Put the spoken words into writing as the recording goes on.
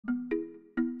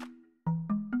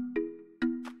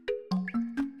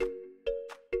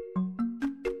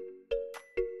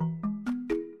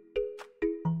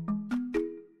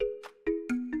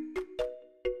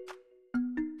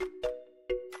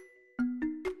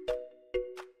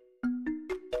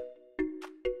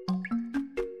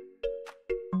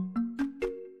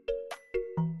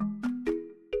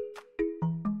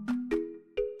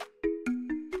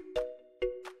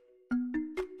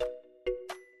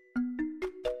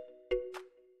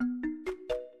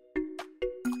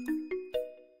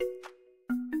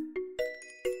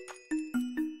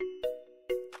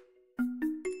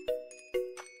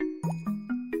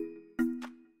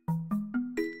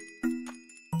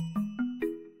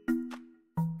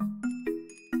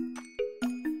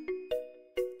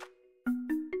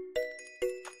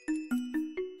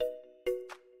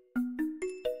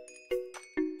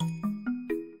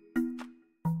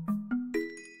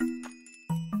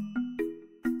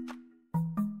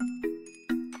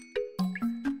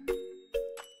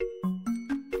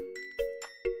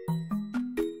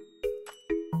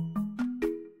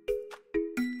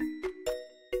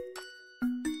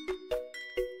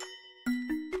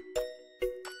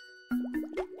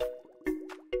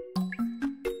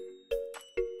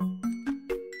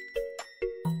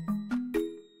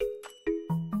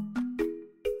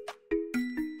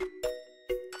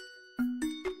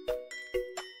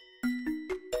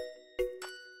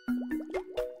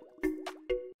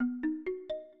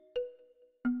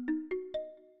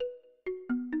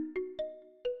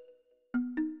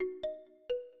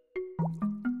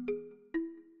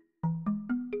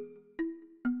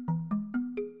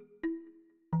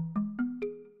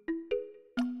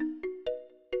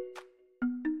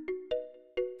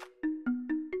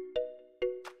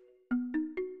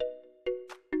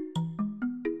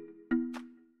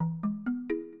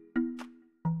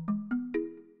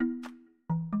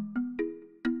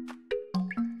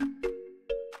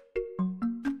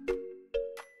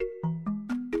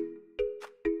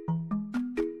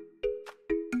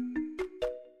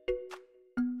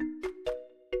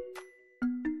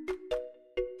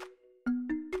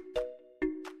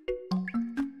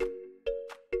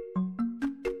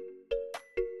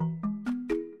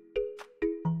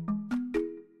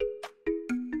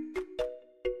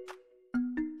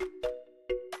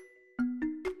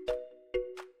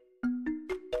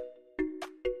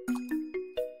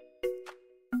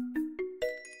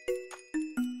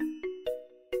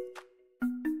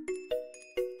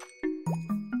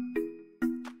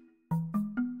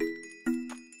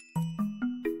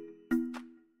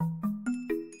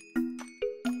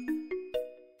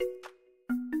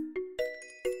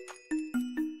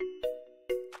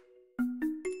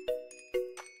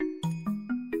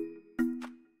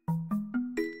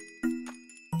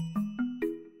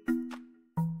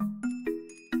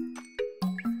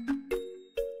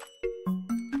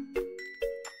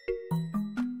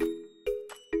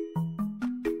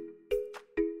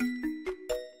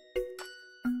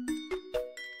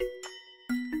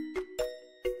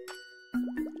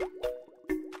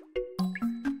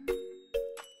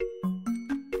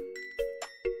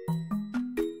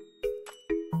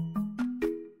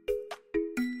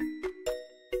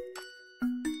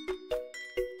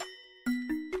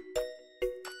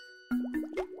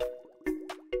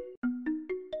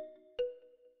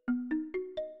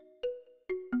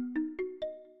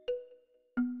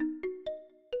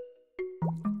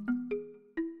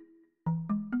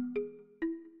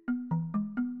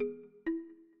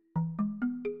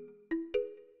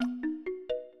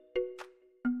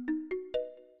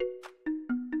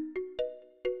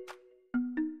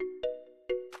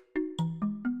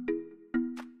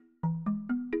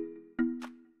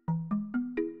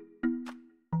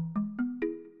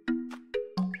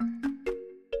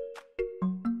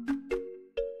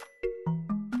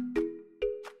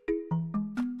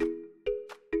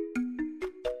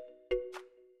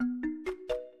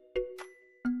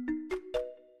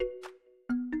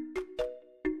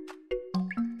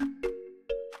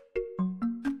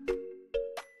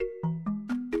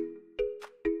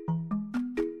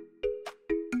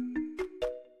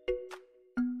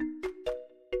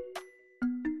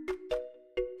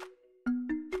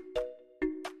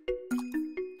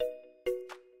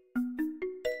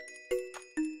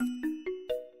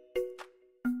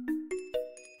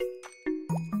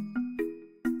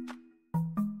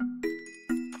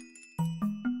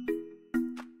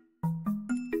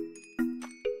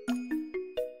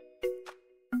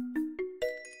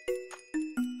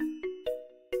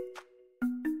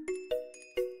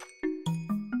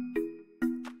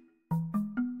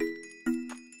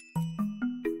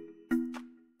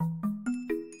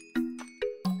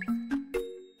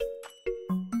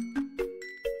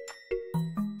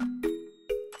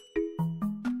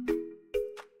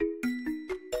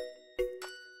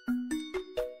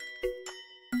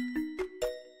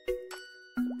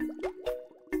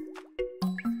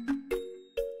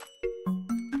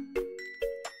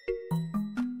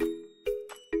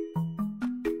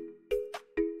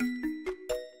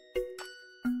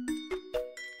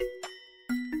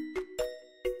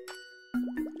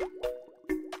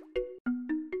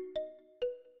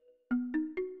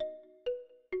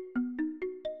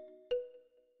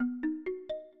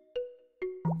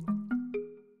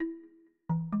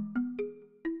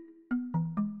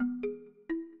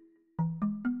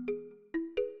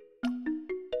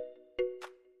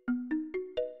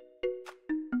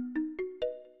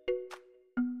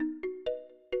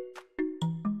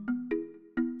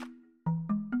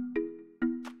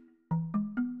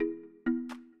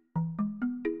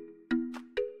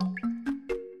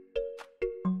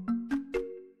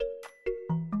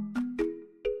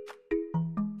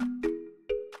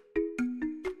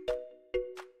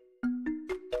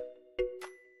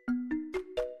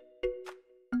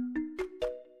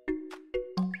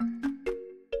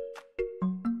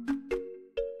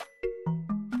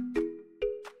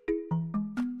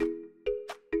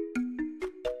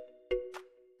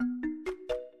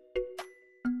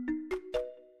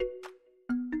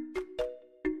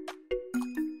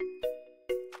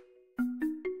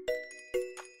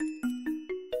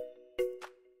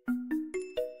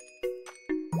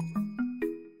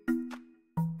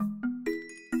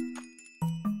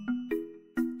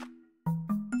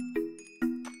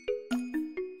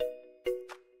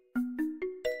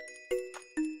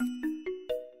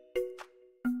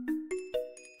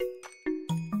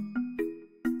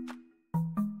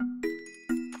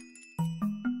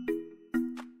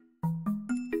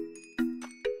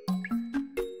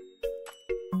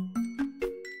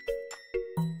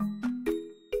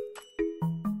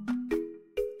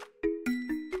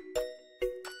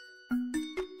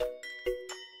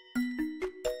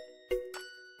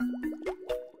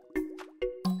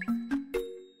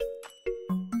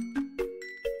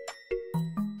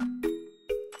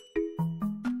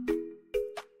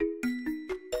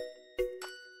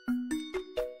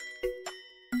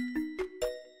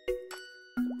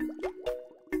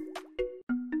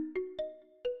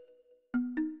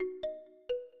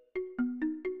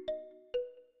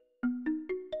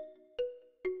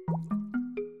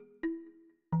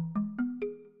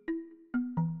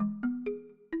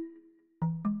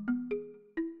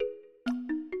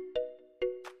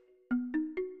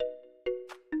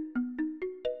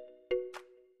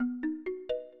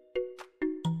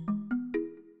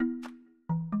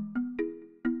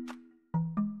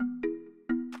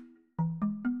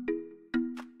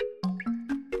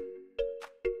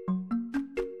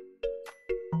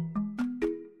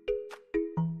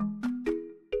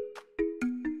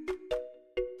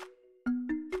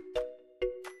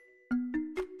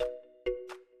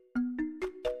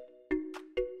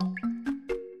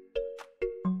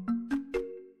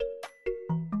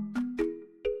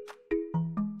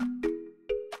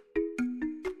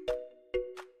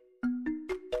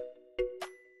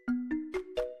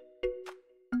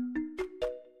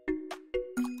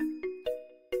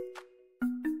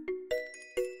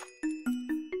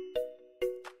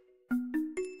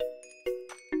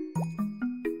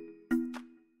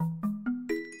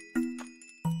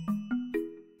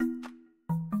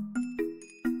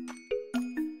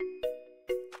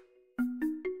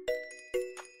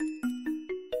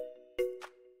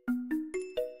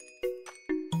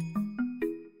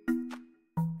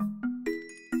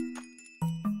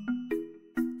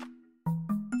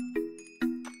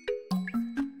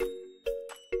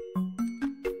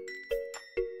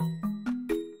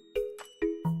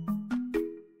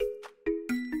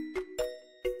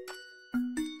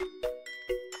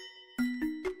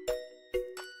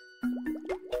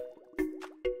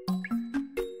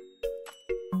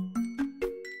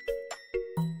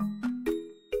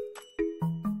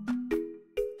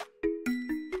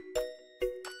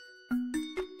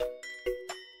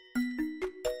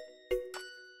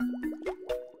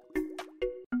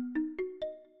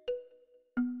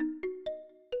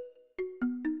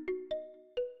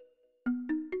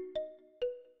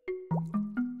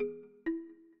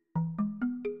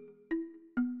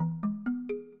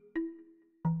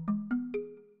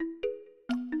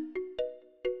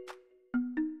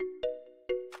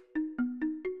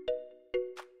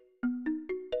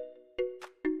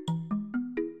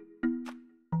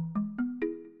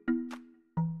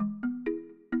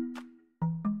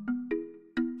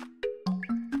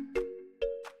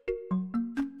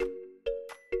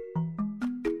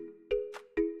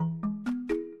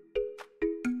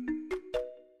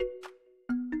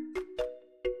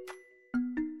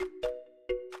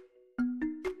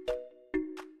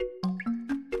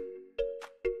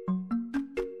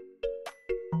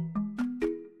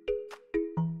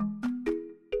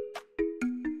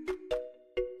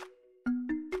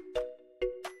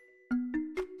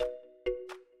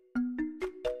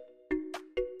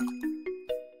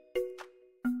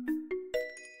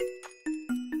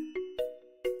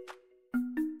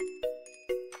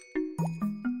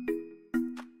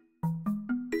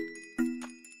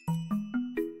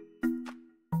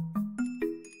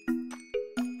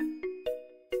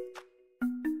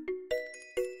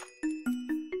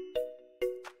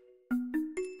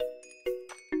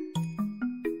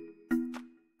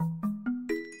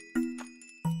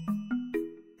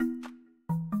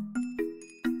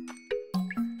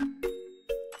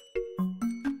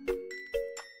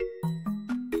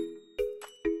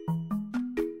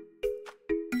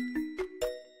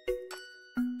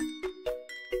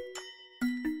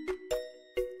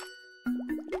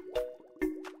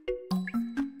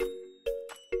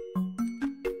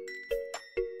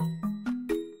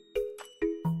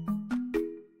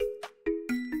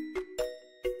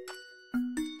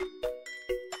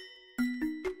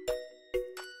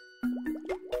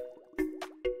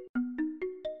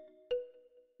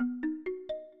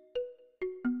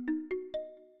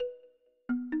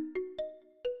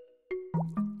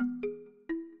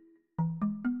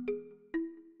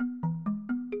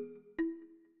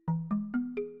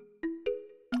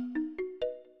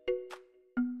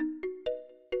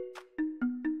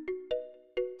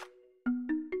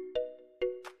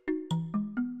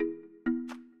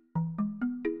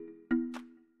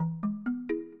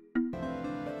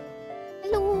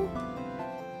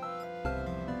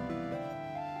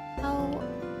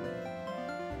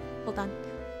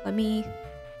Let me...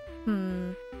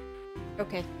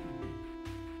 Okay.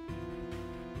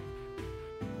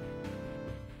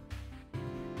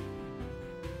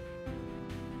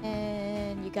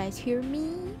 And you guys hear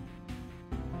me?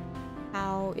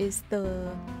 How is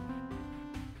the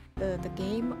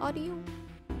game audio?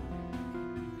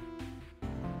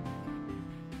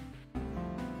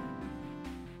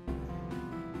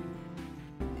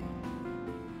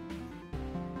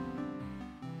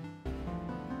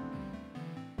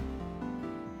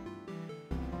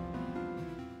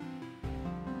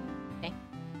 Okay.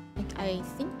 I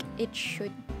think it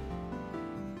should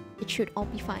all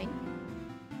be fine.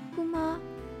 Kuma.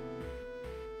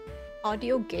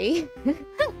 Audio gay?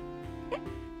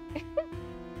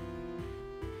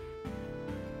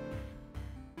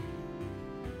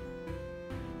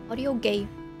 Audio gay.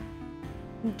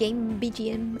 Game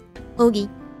BGM. Ogie.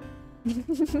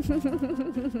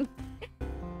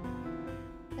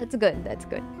 That's good, that's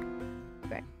good.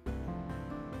 Right.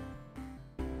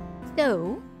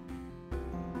 So...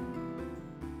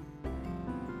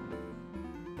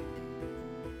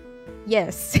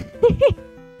 Yes.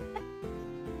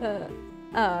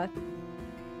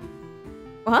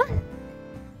 What?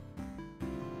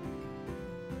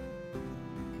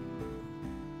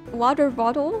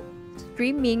 Waterbottle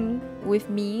streaming with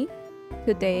me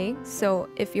today, so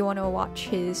if you want to watch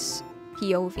his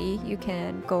POV, you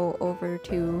can go over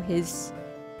to his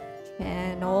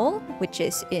channel, which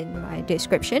is in my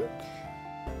description.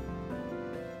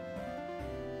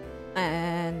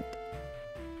 And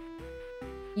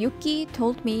Yuki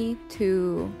told me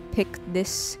to pick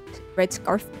this red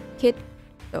scarf kit,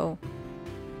 so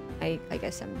I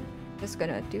guess I'm just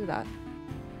gonna do that.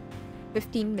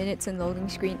 15 minutes in loading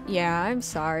screen. Yeah, I'm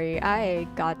sorry. I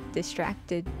got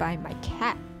distracted by my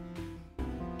cat.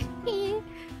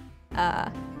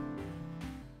 I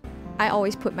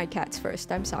always put my cats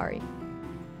first. I'm sorry.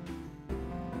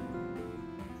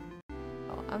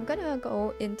 Oh, I'm gonna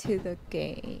go into the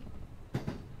game.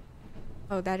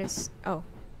 Oh, that is... Oh.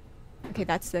 Okay,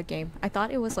 that's the game. I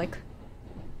thought it was like...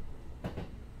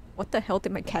 What the hell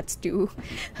did my cats do?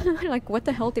 Like, what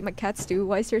the hell did my cats do?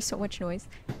 Why is there so much noise?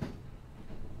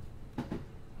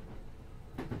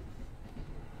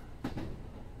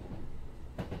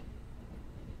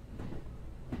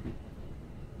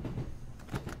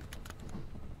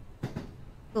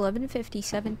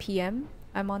 (11:57 p.m.)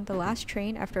 I'm on the last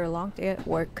train after a long day at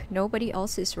work. Nobody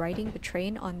else is riding the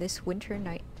train on this winter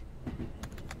night.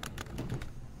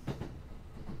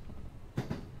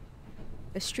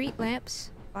 The street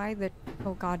lamps by the...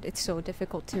 Oh god, it's so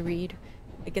difficult to read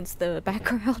against the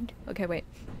background. Okay, wait.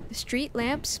 The street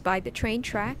lamps by the train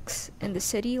tracks and the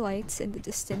city lights in the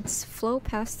distance flow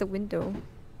past the window.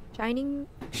 Shining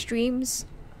streams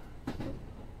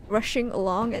rushing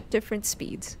along at different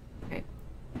speeds. Okay.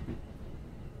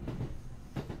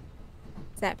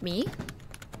 Is that me?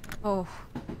 Oh.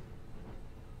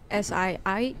 As I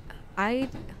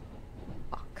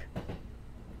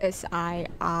As I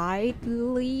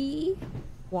idly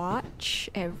watch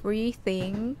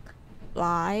everything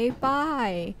fly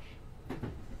by.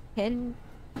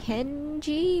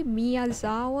 Kenji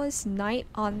Miyazawa's Night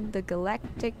on the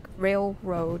Galactic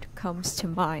Railroad comes to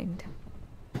mind.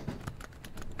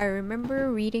 I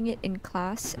remember reading it in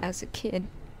class as a kid.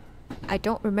 I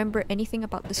don't remember anything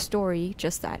about the story,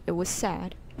 just that it was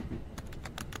sad.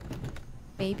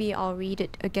 Maybe I'll read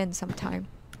it again sometime.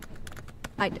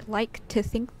 I'd like to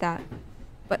think that,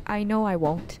 but I know I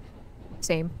won't.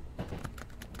 Same.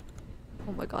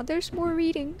 Oh my god, there's more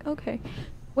reading. Okay.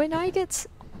 When I get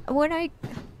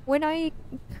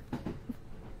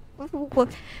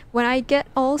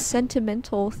all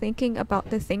sentimental thinking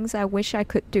about the things I wish I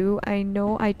could do, I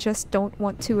know I just don't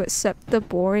want to accept the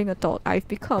boring adult I've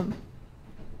become.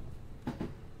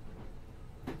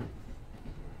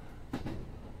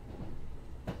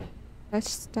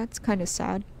 That's kind of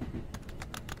sad.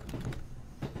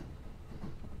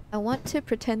 I want to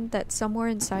pretend that somewhere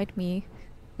inside me,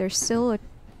 there's still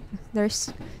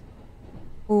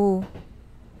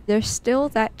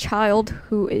that child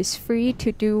who is free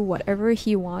to do whatever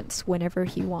he wants whenever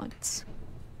he wants.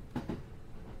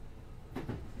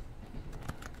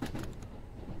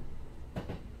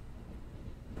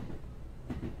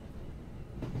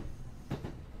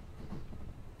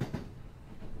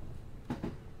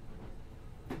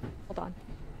 Hold on.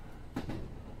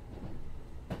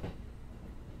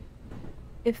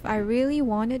 If I really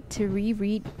wanted to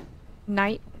reread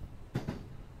Night...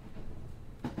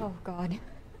 Oh god.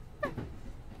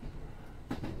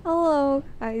 Hello,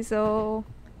 Aizo.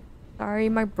 Sorry,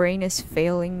 my brain is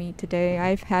failing me today.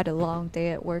 I've had a long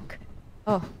day at work.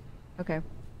 Oh, okay.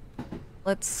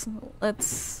 Let's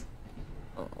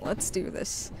do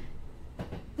this.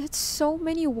 That's so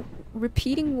many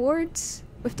repeating words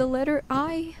with the letter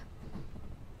I.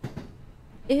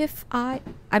 If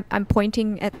I'm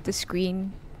pointing at the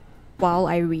screen while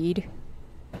I read,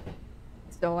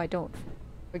 so I don't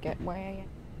forget where I am.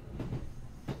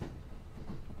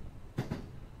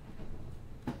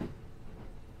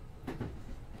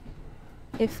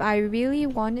 If I really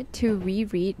wanted to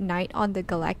reread Night on the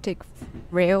Galactic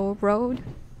Railroad,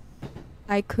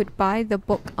 I could buy the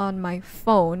book on my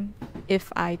phone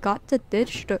if I got the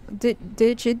digital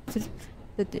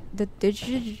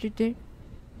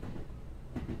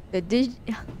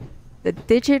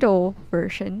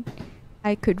version.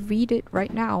 I could read it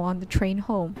right now on the train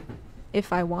home.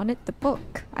 If I wanted the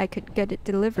book, I could get it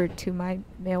delivered to my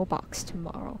mailbox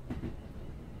tomorrow.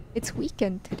 It's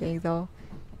weekend today though.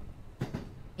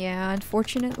 Yeah,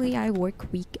 unfortunately I work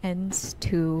weekends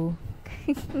too.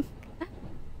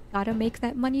 Gotta make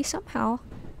that money somehow.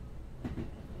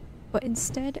 But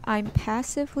instead, I'm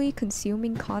passively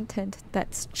consuming content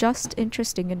that's just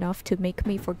interesting enough to make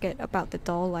me forget about the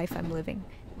dull life I'm living.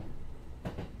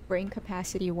 Brain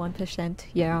capacity 1%,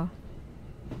 yeah.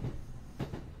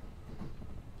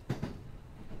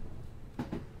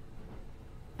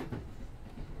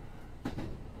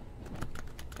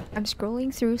 I'm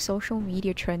scrolling through social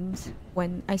media trends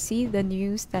when I see the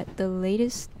news that the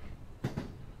latest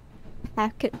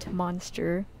packet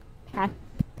monster,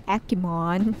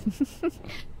 Pokemon,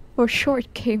 for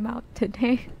short, came out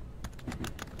today.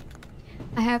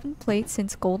 I haven't played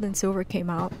since Gold and Silver came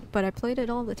out, but I played it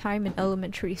all the time in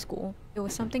elementary school. It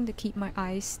was something to keep my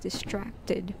eyes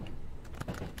distracted.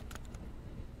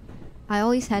 I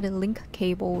always had a link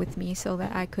cable with me so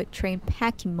that I could train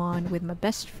Pokemon with my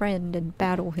best friend and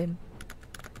battle him.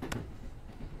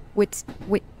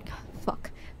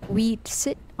 We'd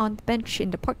sit on the bench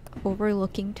in the park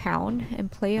overlooking town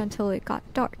and play until it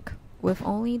got dark, with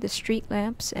only the street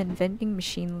lamps and vending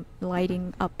machine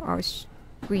lighting up our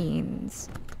screens.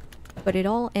 But it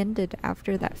all ended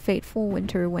after that fateful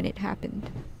winter when it happened.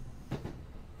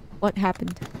 What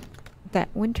happened? That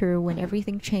winter when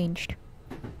everything changed.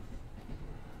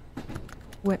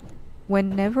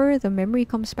 Whenever the memory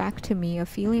comes back to me, a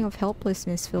feeling of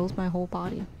helplessness fills my whole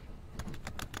body.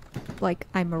 Like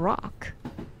I'm a rock.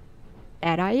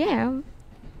 That I am.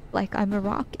 Like I'm a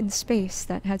rock in space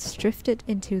that has drifted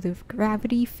into the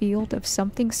gravity field of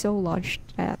something so large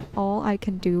that all I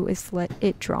can do is let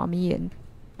it draw me in.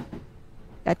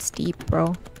 That's deep,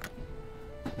 bro.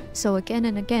 So again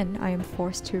and again, I am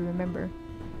forced to remember.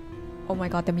 Oh my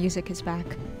god, the music is back.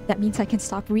 That means I can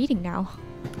stop reading now.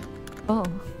 Oh,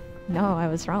 no, I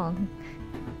was wrong.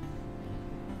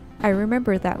 I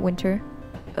remember that winter.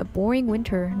 A boring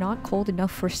winter, not cold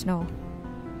enough for snow.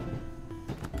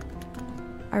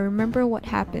 I remember what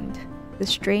happened. The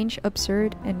strange,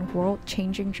 absurd, and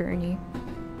world-changing journey.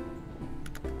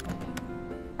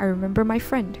 I remember my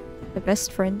friend. The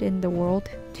best friend in the world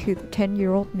to the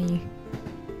 10-year-old me.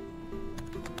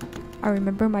 I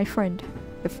remember my friend.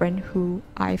 The friend who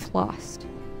I've lost.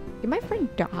 Did my friend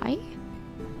die?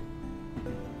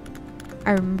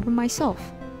 I remember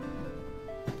myself.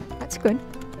 That's good.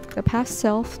 The past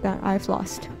self that I've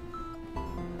lost.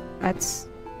 That's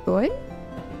good?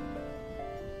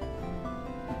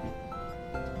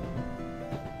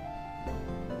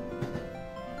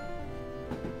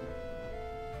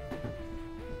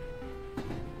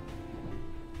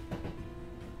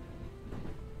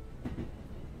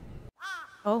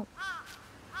 Oh.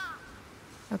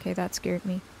 Okay, that scared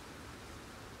me.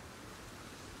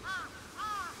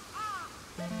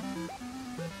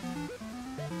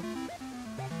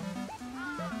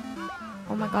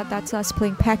 Oh my god, that's us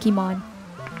playing Pokemon.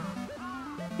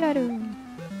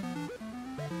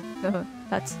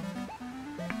 That's...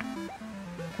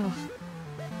 Oh.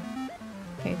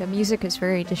 Okay, the music is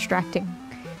very distracting.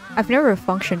 I've never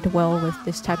functioned well with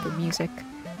this type of music.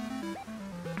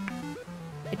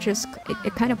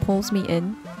 It kind of pulls me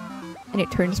in, and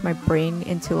it turns my brain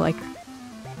into like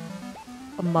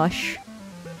a mush.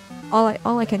 All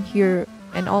I can hear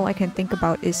and all I can think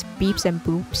about is beeps and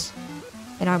boops,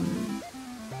 and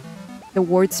the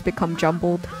words become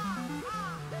jumbled.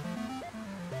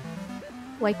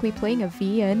 Like we playing a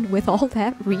VN with all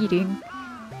that reading.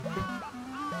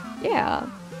 Yeah,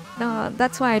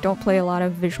 that's why I don't play a lot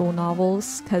of visual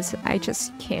novels, because I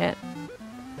just can't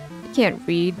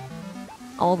read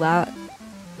all that.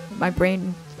 My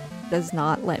brain does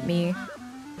not let me.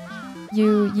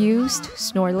 You used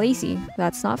snore lazy.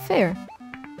 That's not fair.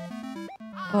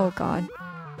 Oh god.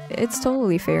 It's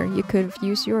totally fair. You could have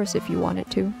used yours if you wanted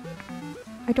to.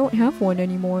 I don't have one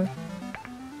anymore.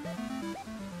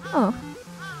 Oh,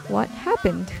 what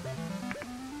happened?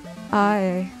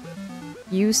 I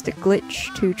used a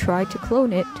glitch to try to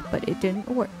clone it, but it didn't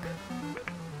work.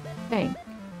 Dang.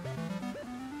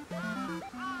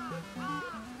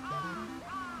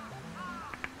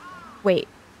 Wait,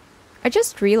 I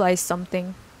just realized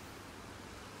something.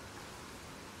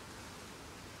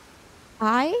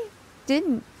 I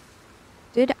didn't...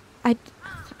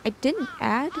 I didn't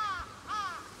add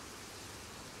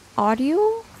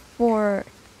audio for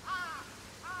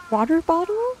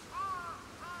Waterbottle?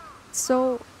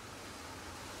 So...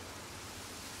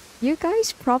 You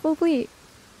guys probably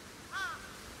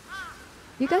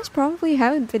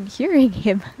haven't been hearing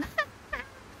him.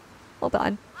 Hold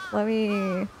on. Let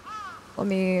me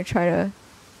try to...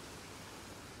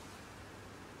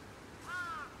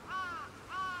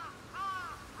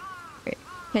 Wait,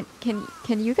 can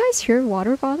you guys hear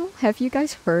Waterbottle? Have you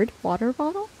guys heard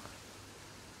Waterbottle?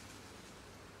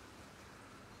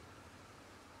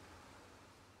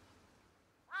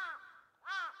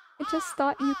 I just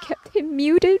thought you kept him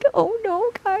muted. Oh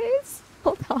no, guys.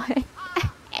 Hold on.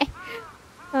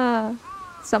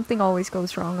 Something always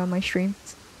goes wrong on my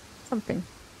streams. Something.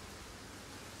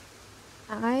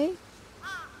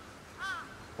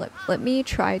 Let me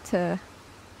try to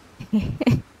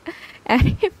add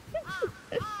him.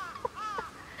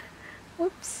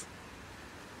 Whoops.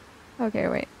 Okay,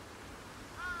 wait.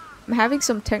 I'm having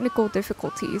some technical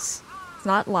difficulties. It's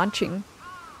not launching.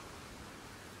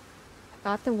 I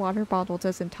thought the water bottle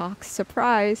doesn't talk.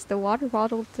 Surprise! The water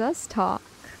bottle does talk.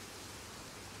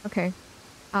 Okay.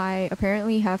 I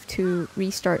apparently have to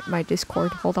restart my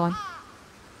Discord. Hold on.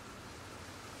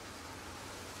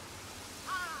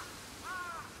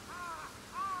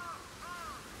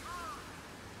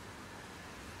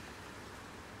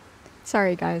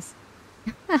 Sorry, guys.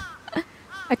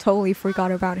 I totally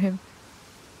forgot about him.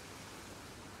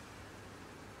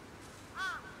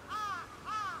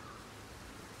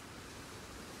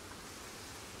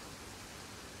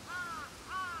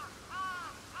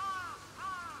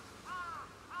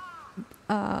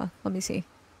 Let me see.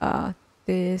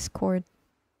 Discord.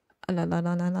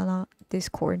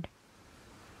 Discord.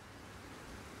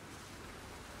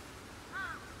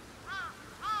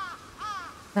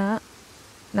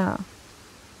 No.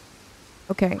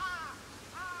 Okay.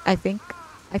 I think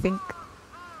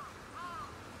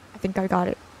I got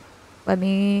it. Let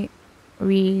me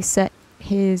reset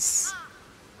his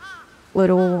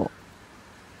little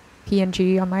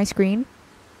PNG on my screen.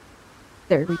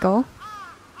 There we go.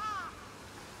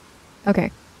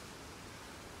 Okay.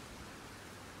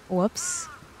 Whoops.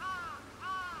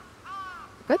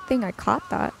 Good thing I caught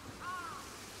that.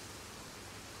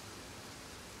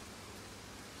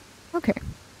 Okay.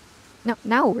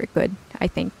 Now we're good, I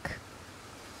think.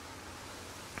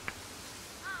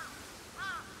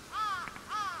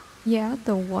 Yeah,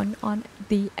 the one on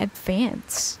the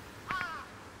advance.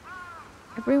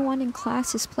 Everyone in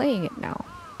class is playing it now.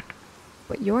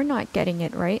 But you're not getting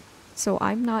it, right? So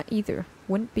I'm not either.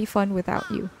 Wouldn't be fun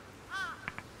without you.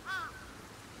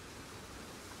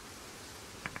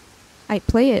 I'd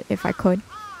play it if I could.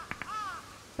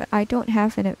 But I don't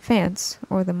have an advance,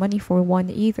 or the money for one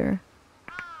either.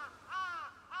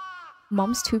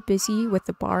 Mom's too busy with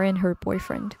the bar and her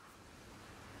boyfriend.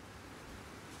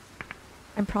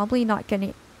 I'm probably not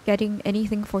getting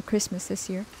anything for Christmas this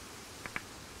year.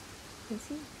 Is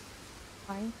he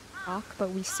trying to talk,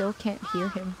 but we still can't hear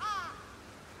him?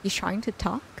 He's trying to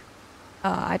talk?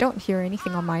 I don't hear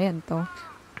anything on my end though.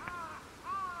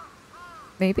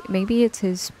 Maybe it's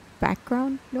his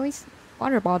background noise?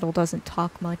 Waterbottle doesn't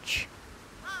talk much.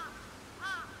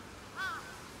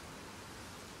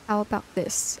 How about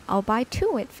this? I'll buy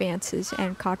 2 advances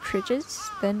and cartridges,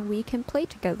 then we can play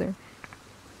together.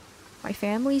 My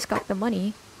family's got the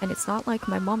money, and it's not like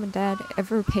my mom and dad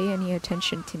ever pay any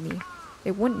attention to me. They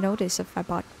wouldn't notice if I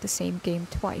bought the same game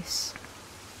twice.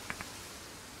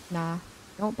 Nah,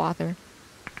 don't bother.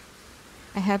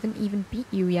 I haven't even beat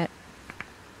you yet.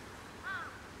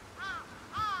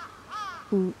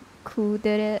 Who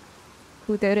did it?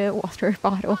 Who did it? Water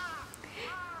bottle.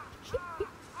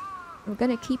 I'm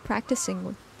gonna keep practicing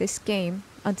with this game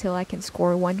until I can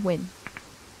score 1 win.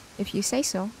 If you say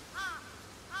so.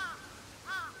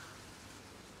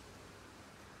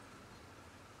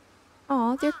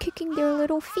 Aw, they're kicking their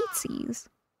little feetsies.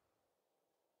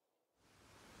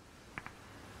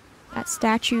 That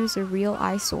statue's a real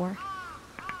eyesore.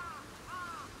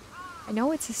 I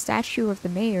know it's a statue of the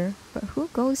mayor, but who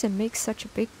goes and makes such a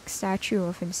big statue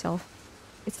of himself?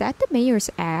 Is that the mayor's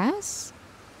ass?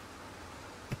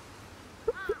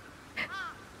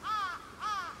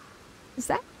 Is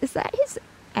that his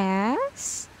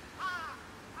ass?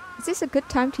 Is this a good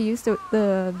time to use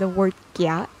the word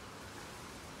gyat?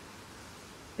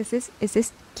 Is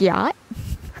this gyat?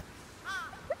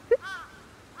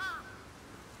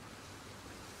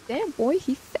 Damn boy,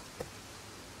 he thick.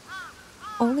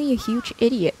 Only a huge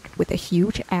idiot with a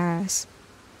huge ass.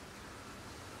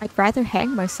 I'd rather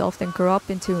hang myself than grow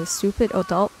up into a stupid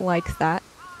adult like that.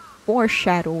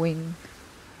 Foreshadowing.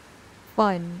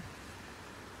 Fun.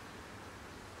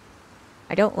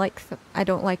 I don't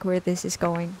like where this is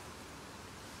going.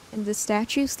 And the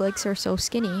statue's legs are so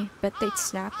skinny, bet they'd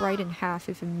snap right in half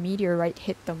if a meteorite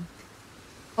hit them.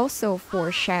 Also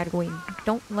foreshadowing.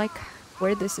 Don't like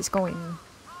where this is going.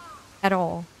 At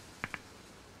all.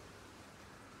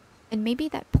 And maybe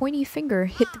that pointy finger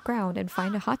hit the ground and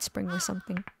find a hot spring or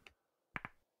something.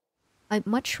 I'd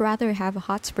much rather have a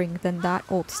hot spring than that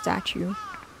old statue.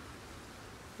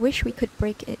 Wish we could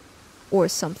break it. Or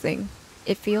something.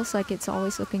 It feels like it's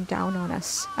always looking down on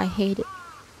us. I hate it.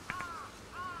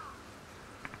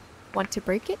 Want to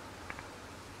break it?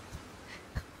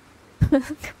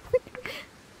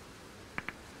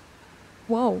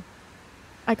 Whoa.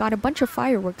 I got a bunch of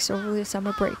fireworks over the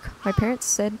summer break. My parents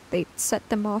said they'd set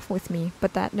them off with me,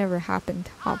 but that never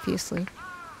happened, obviously.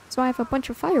 So I have a bunch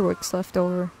of fireworks left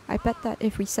over. I bet that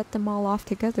if we set them all off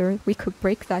together, we could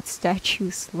break that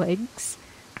statue's legs.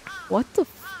 What the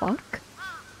fuck?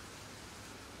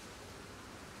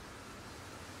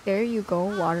 There you go,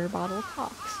 Waterbottle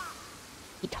talks.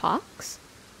 He talks?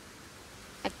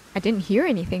 I didn't hear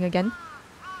anything again.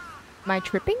 Am I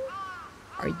tripping?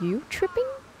 Are you tripping?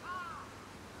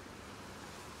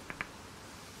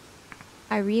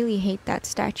 I really hate that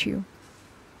statue.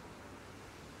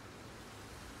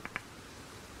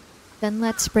 Then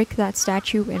let's break that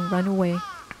statue and run away.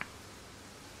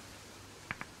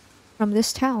 From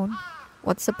this town,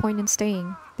 what's the point in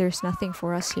staying? There's nothing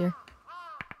for us here.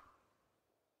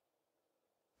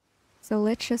 So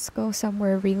let's just go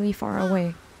somewhere really far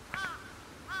away.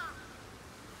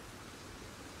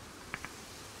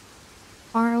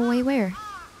 Far away where?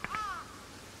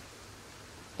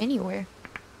 Anywhere.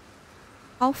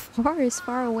 How far is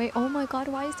far away? Oh my god,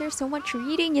 why is there so much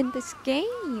reading in this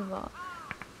game?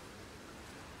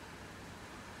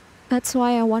 That's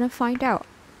why I want to find out.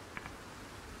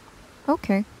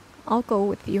 Okay, I'll go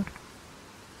with you.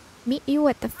 Meet you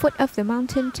at the foot of the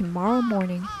mountain tomorrow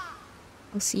morning.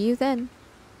 I'll see you then.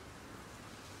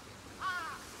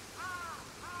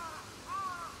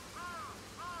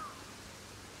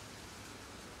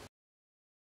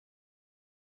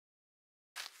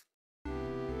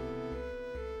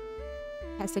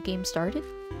 Has the game started?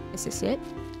 Is this it?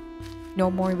 No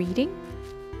more reading?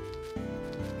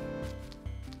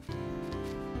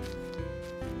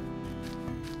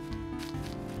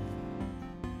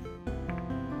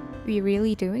 We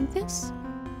really doing this?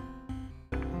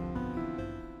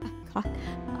 God,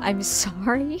 I'm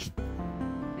sorry.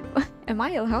 Am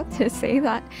I allowed to say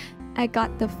that? I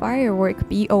got the firework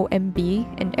B-O-M-B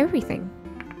and everything.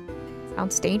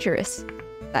 Sounds dangerous.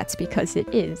 That's because it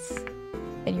is.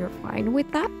 And you're fine with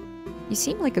that? You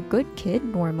seem like a good kid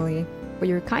normally, but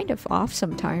you're kind of off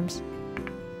sometimes.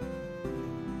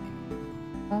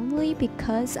 Only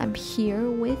because I'm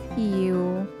here with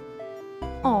you.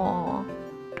 Aww.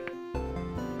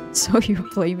 So you're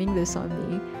blaming this on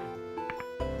me?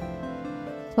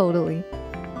 Totally.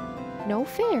 No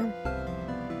fair.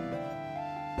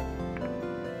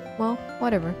 Well,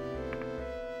 whatever.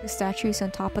 The statue's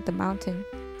on top of the mountain,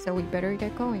 so we better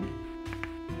get going.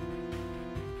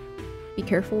 Be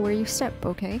careful where you step,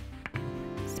 okay?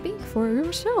 Speak for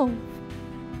yourself.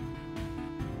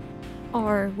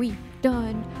 Are we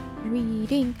done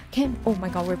reading? Oh my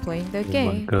god, we're playing the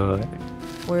game. Oh my god.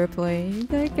 We're playing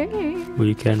the game.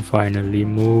 We can finally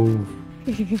move.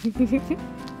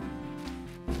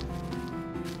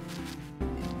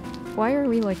 Why are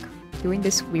we like doing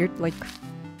this weird like...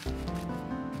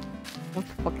 What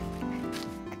the fuck?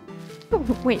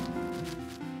 Oh, wait.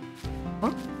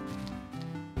 Huh?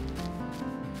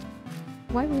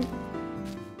 Why were...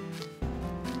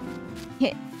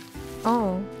 Hit.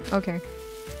 Oh, okay.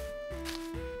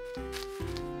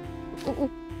 Oh, oh.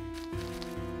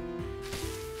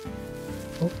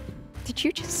 Oh. Did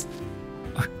you just...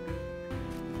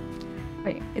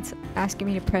 Wait, it's asking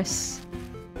me to press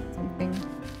something.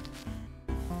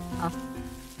 Ah.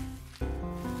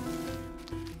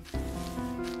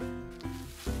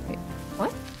 Wait,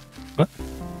 what? What?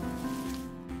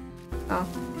 Oh.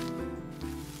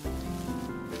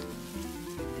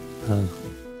 Oh.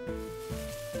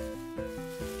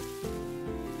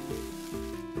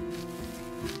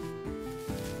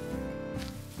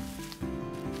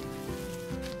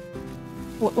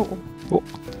 Oh.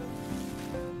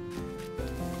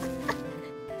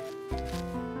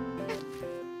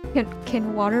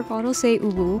 Can water bottle say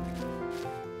uwu?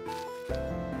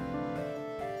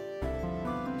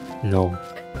 No.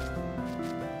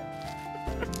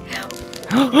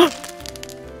 Oh.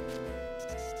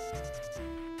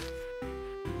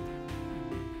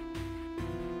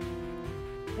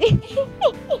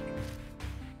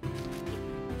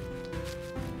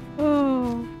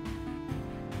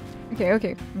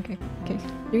 Okay.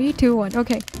 3, 2, 1.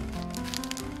 Okay.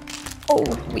 Oh,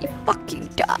 we fucking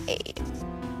died.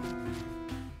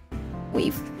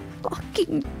 We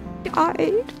fucking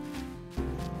died.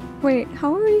 Wait,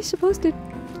 how are we supposed to?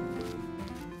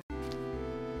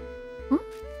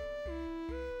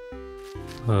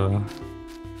 Huh?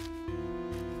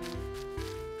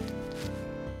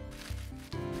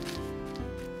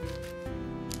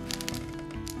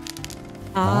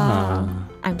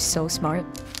 I'm so smart.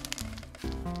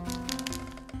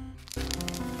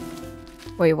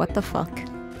 Wait, what the fuck?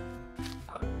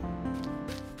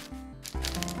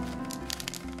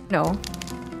 No.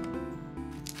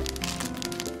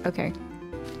 Okay.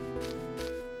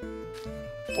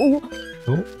 Oh!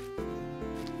 Oh.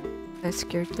 That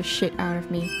scared the shit out of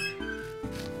me.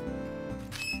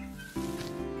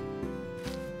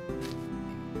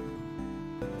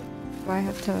 Do I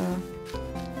have to...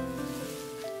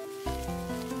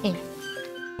 Eh.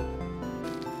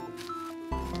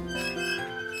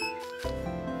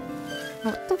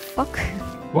 What the fuck?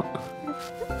 What?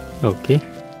 Okay.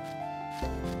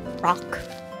 Rock.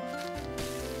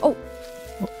 Oh!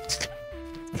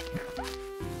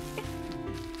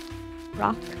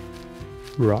 Rock.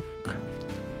 Rock.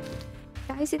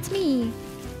 Guys, it's me!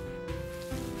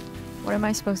 What am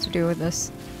I supposed to do with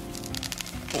this?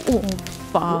 Oh,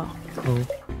 fuck. Oh.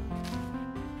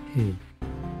 Hey.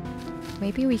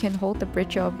 Maybe we can hold the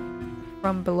bridge up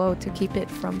from below to keep it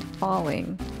from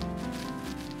falling.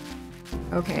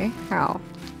 Okay, how?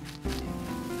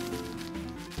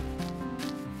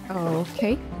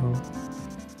 Okay.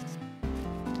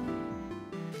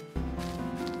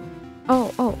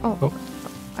 Oh. Oh.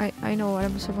 I know what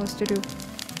I'm supposed to do.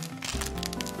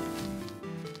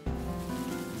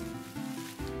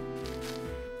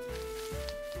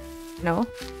 No?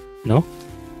 No?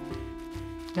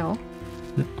 No?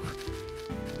 No.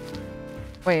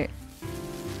 Wait.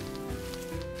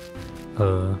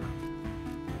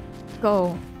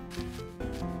 Go.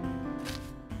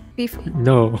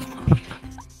 No.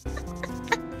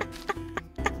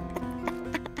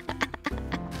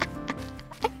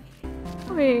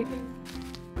 Wait.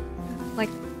 Like,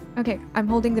 okay, I'm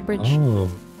holding the bridge. Oh.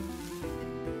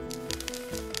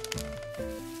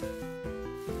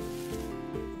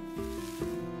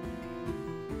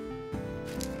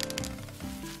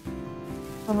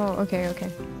 Oh, okay. I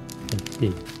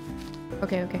see.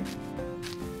 Okay.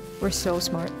 We're so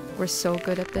smart. We're so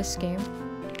good at this game.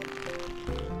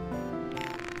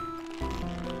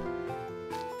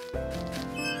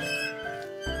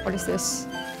 What is this?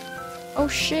 Oh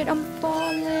shit, I'm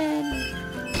falling!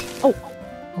 Oh!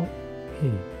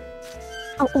 Hey.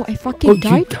 Oh, I fucking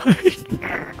died? You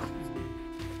died?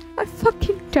 I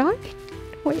fucking died?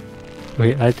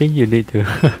 Wait, I think you need to...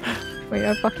 wait,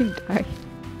 I fucking died.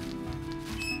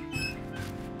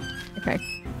 Okay.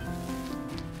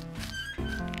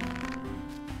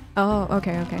 Oh,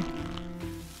 okay.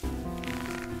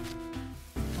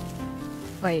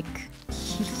 Like,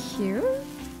 here?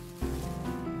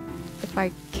 If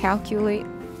I calculate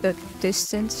the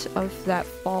distance of that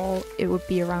fall, it would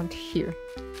be around here.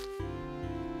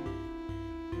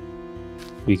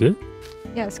 We good?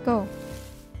 Yes, go.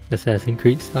 Assassin's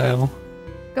Creed style?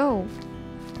 Go.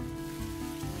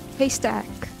 Haystack.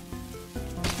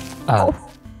 Ah. Oh.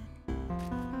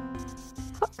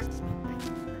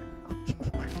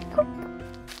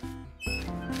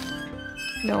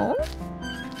 No?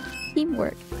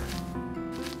 Teamwork.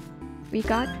 We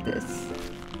got this.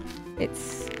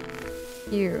 It's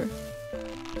here.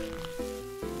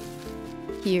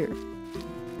 Here.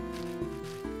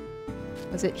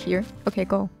 Was it here? Okay,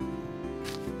 go.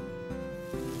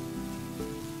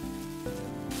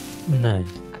 Nice.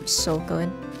 I'm so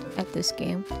good at this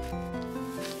game.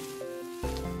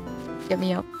 Get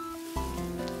me up.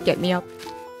 Get me up.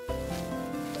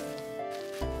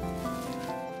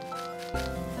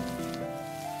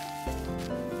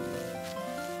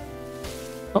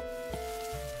 Oh.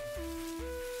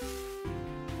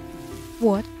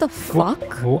 What the fuck?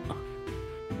 What?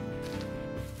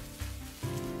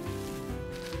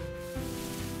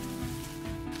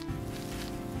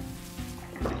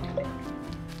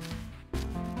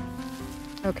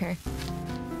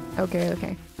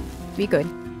 Okay. Be good.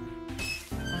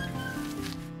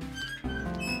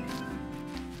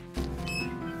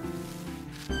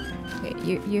 Okay,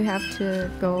 you have to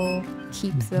go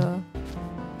keep the...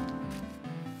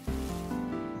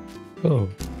 Oh.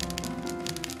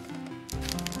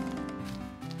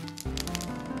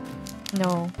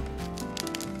 No.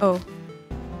 Oh.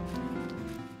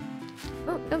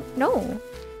 Oh, no.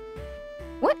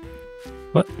 What?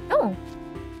 What? No.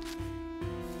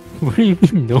 What do you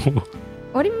mean no?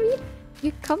 What do you mean?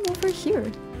 You come over here.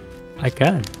 I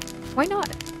can. Why not?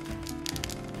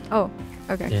 Oh,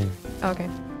 okay. Yeah. Okay.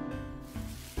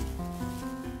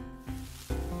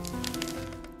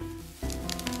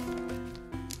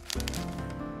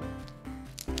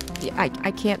 Yeah,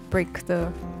 I can't break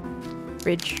the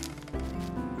bridge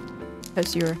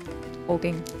because you're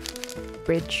holding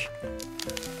bridge.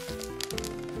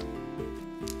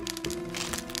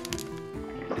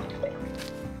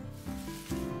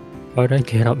 How'd I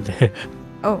get up there?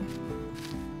 Oh.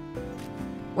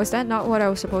 Was that not what I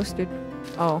was supposed to...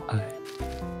 Oh.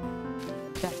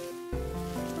 That...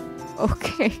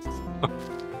 Okay.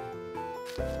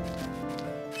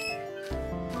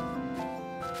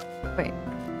 Wait.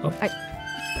 Oh.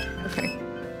 Okay.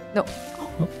 No.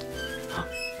 Oh.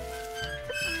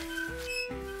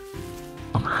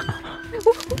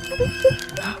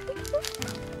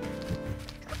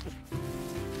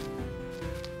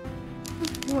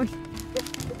 Boy.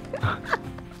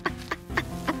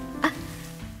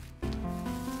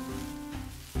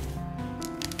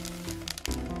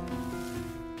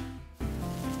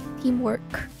 Teamwork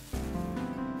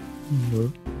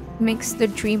makes the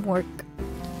dream work.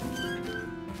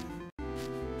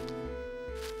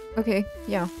 Okay,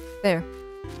 yeah, there.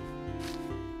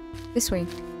 This way.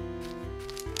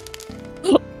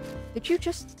 Did you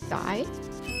just die?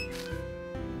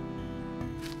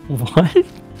 What?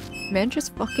 Man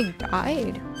just fucking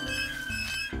died.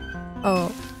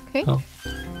 Oh, okay. Oh.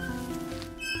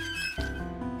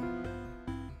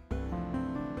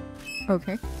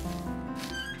 Okay.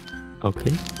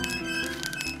 Okay.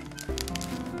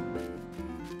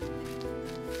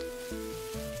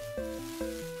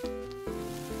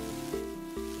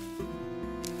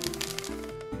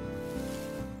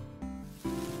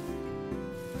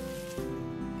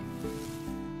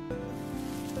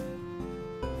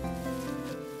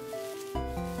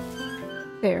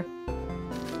 There.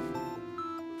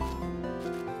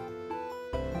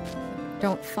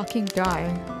 Don't fucking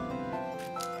die.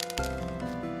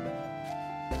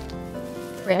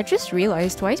 Wait, I just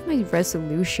realized, why is my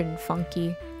resolution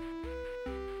funky?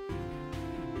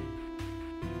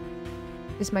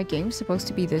 Is my game supposed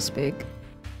to be this big?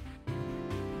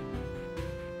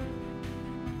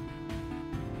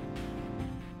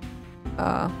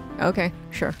 Okay,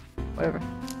 sure. Whatever.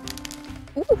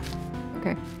 Ooh!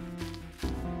 Okay.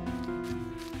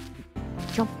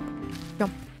 Jump.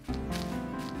 Jump.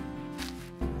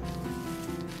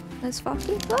 Let's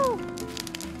fucking go!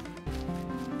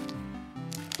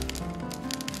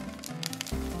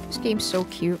 This game's so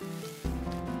cute.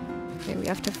 Okay, we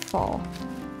have to fall.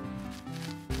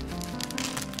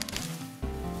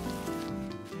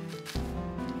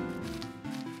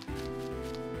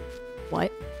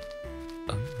 What?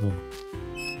 Oh.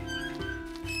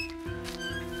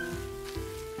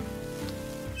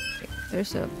 Okay,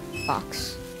 there's a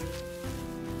box.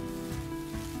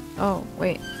 Oh,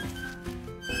 wait.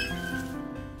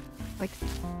 Like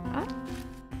that?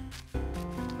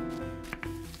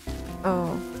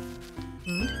 Oh.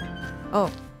 Hmm?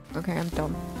 Oh. Okay, I'm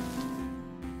dumb.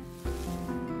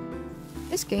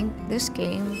 This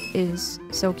game is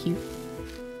so cute.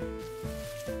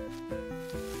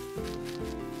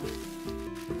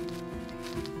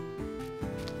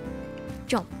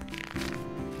 Jump.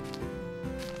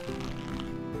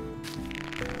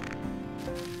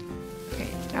 Okay,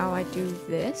 now I do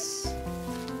this.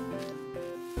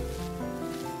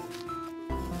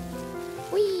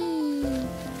 Whee!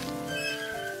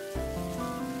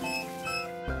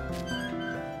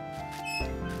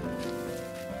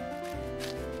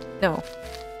 No.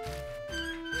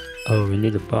 Oh, we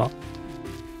need a box.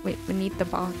 Wait, we need the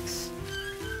box.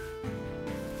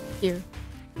 Here.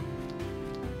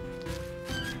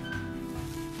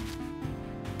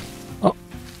 Oh.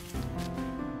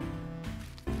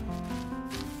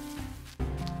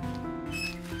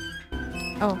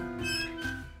 Oh.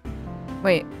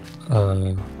 Wait.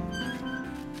 Oh,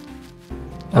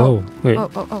 wait.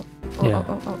 Oh. Yeah.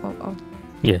 Oh.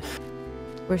 Yes.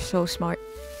 We're so smart.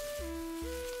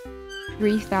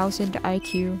 3,000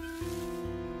 IQ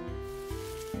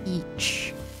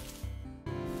each.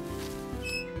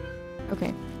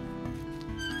 Okay.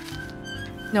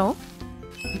 No?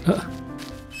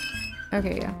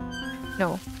 Okay, yeah.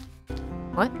 No.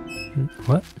 What?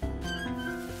 What?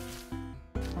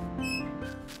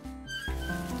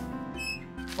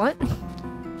 What?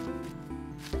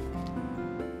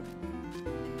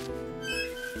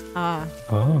 Ah,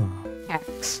 Oh,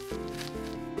 hacks.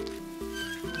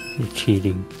 you're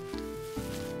cheating.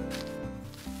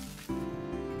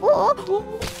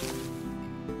 Oh!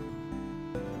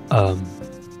 Um,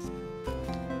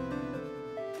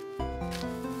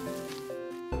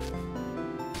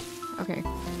 Okay.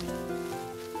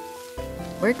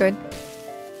 We're good.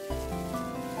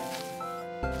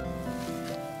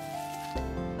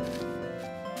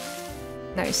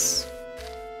 Nice.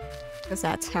 Because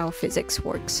that's how physics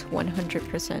works,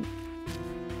 100%.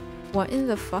 What in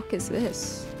the fuck is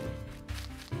this?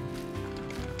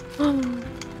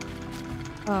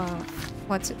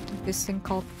 What's this thing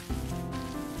called?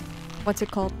 What's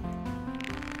it called?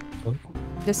 oh,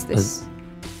 This.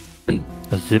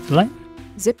 a zip line?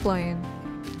 Zipline.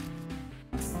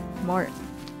 Smart.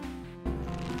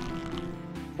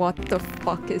 What the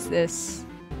fuck is this?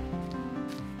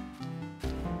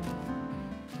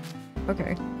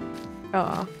 Okay.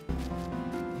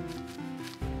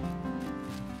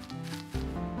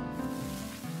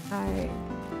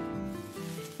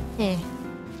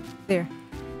 There.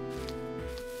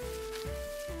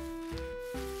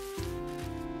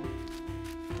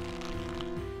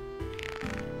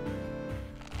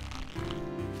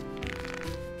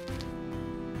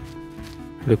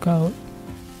 Look out.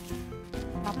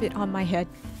 Pop it on my head.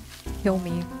 Kill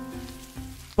me.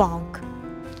 Bonk.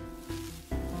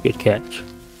 Good catch.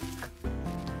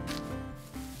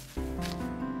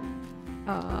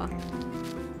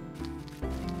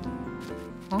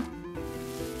 Huh?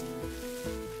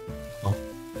 Oh.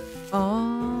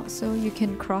 Oh, so you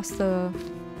can cross the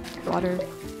water.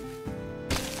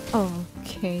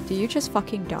 Okay, did you just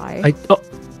fucking die?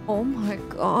 Oh my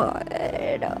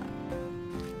god.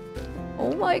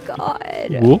 Oh my god.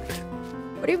 Whoops.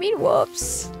 What do you mean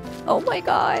whoops? Oh my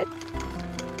god.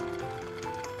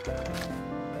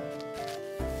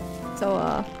 So,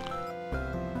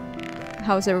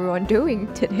 how's everyone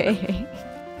doing today?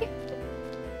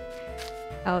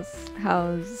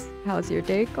 How's your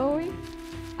day going?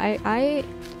 I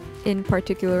in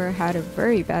particular had a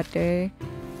very bad day.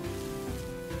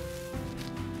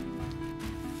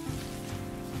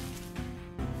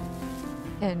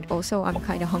 And also I'm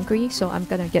kind of hungry, so I'm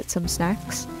gonna get some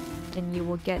snacks. And you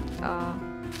will get,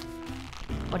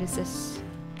 what is this?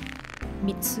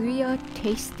 Mitsuya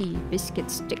Tasty Biscuit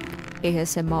Stick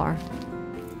ASMR.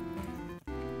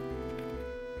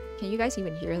 Can you guys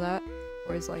even hear that?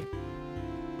 Or is like...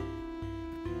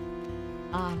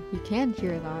 Ah, you can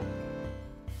hear that.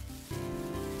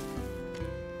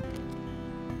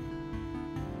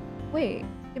 Wait,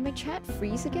 did my chat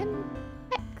freeze again?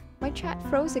 Heck, my chat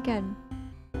froze again.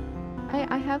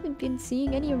 I haven't been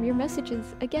seeing any of your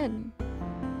messages again.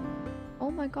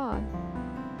 Oh my god.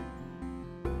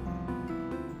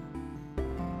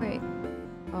 Wait.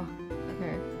 Oh,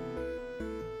 okay.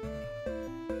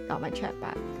 Got my chat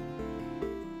back.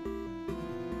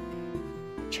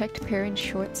 Checked Perrin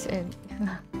shorts and...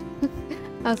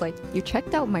 I was like, you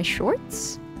checked out my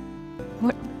shorts?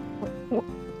 What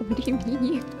do you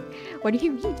mean? What do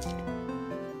you mean?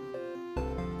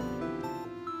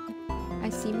 I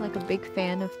seem like a big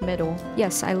fan of metal.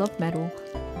 Yes, I love metal.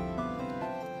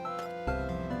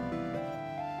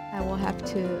 I will have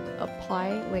to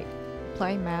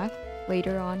apply math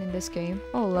later on in this game.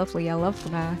 Oh, lovely. I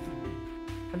love math.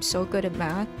 I'm so good at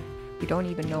math. You don't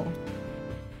even know.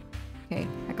 Okay,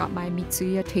 I got my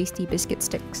Mitsuya Tasty Biscuit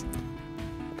Sticks.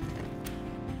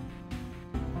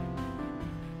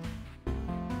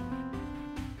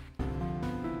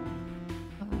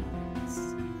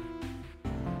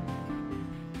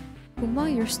 Uma,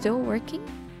 you're still working?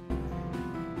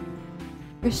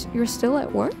 You're still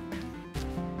at work?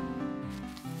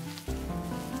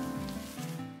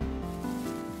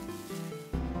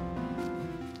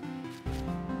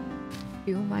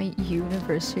 Do my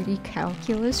university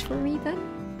calculus for me then?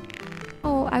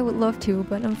 Oh, I would love to,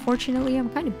 but unfortunately I'm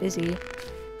kind of busy.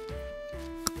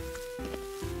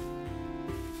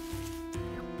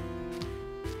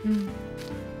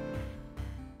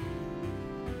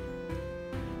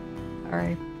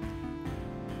 Alright.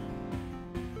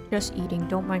 Just eating,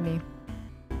 don't mind me.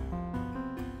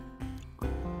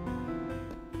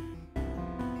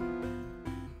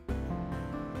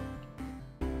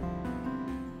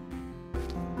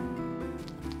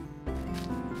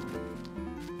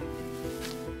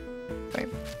 Right.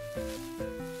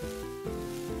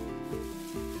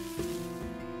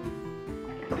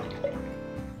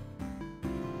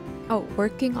 Oh,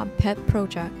 working on pet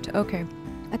project. Okay.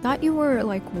 I thought you were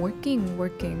like working.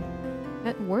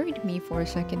 That worried me for a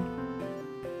second.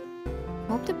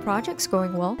 Hope the project's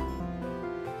going well.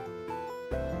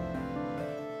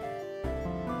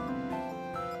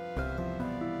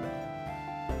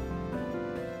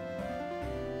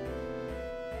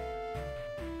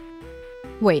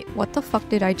 Wait, what the fuck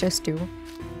did I just do?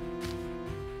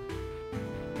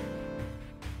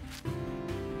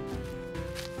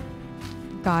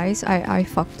 Guys, I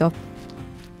fucked up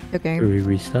the Should game. we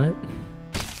restart?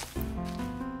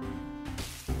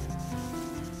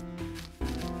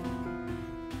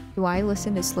 Do I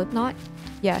listen to Slipknot?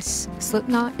 Yes,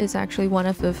 Slipknot is actually one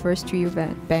of the first few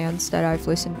bands that I've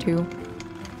listened to.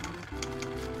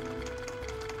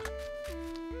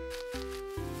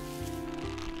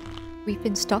 We've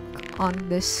been stuck on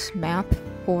this map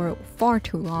for far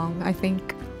too long, I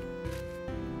think.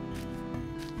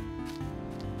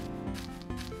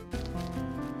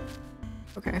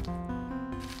 Okay.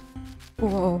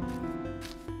 Whoa.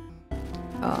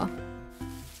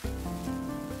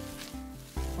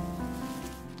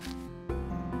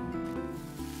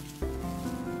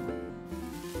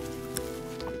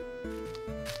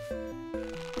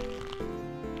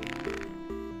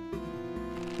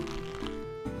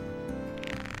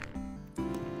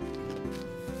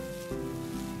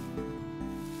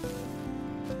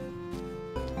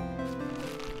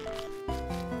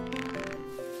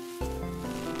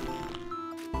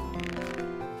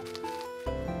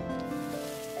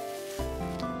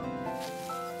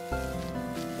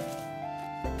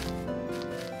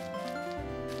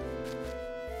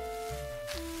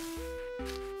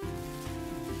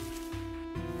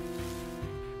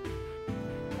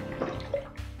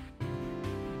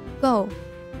 Go.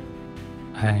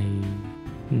 I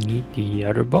need the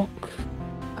other box.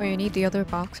 Oh, you need the other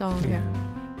box? Oh, okay. Yeah.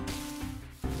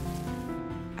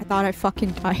 I thought I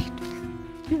fucking died.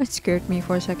 It scared me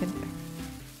for a second.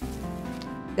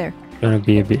 There. Gonna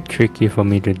be a bit tricky for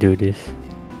me to do this.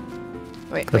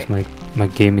 Wait, Because wait. my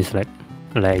game is like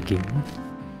lagging.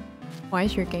 Why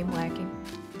is your game lagging?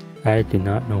 I do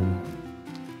not know.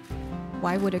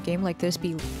 Why would a game like this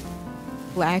be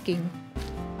lagging?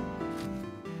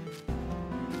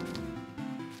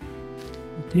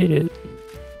 Did it?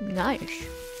 Nice.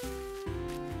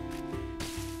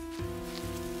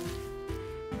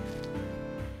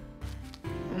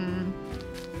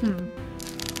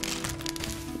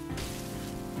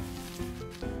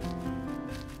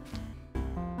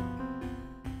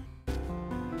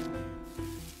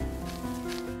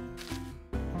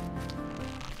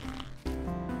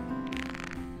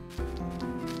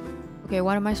 Okay,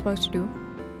 what am I supposed to do?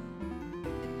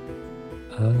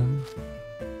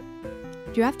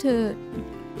 Do you have to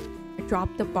drop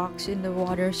the box in the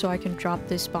water so I can drop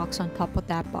this box on top of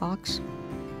that box?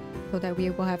 So that we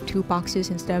will have two boxes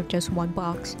instead of just one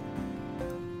box.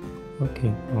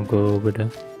 Okay, I'll go over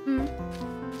there.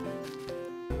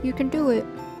 You can do it.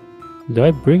 Do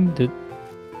I bring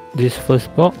this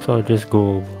first box or just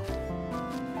go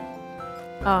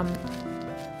over?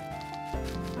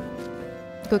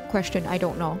 Good question. I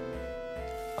don't know.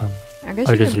 I guess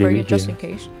I'll you just can bring leave it just here. in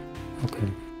case. Okay.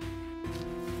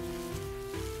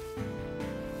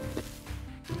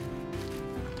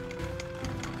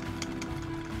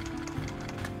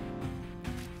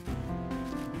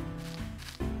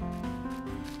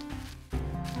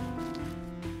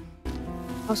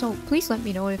 Also, please let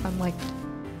me know if I'm like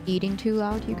eating too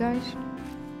loud, you guys.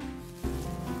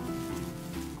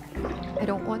 I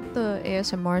don't want the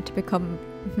ASMR to become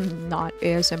not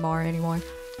ASMR anymore.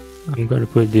 I'm gonna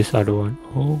put this other one.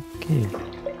 Okay.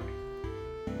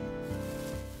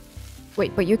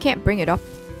 Wait, but you can't bring it up.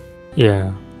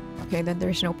 Yeah. Okay, then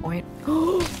there's no point.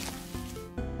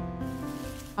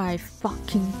 I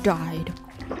fucking died.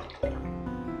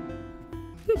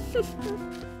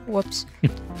 Whoops.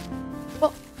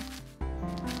 Well,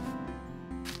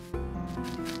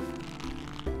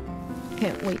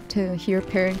 can't wait to hear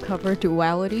Perrin cover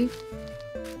Duality.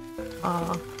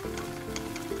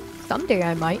 Someday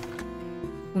I might.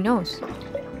 Who knows?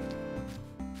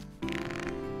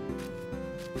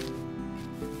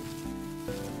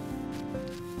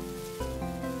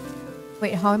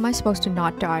 Wait, how am I supposed to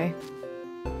not die?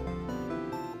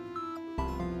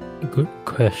 Good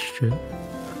question.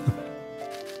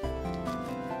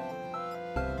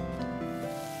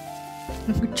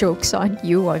 Joke's on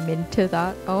you, I'm into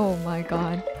that. Oh my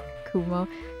god. Kuma.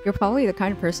 You're probably the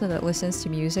kind of person that listens to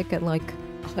music at like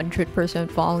 100%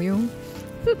 volume.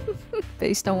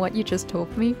 Based on what you just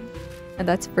told me. And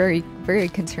that's very, very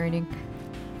concerning.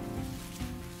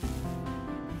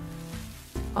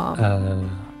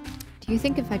 Do you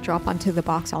think if I drop onto the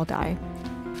box I'll die?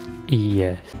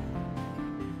 Yes.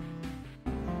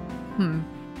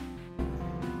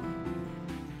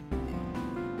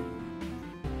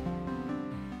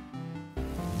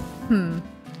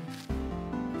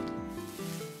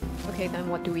 Okay, then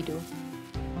what do we do?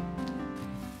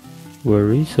 Were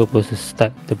we supposed to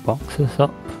stack the boxes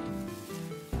up?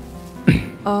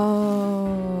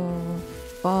 Oh,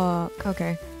 fuck.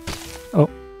 Okay. Oh.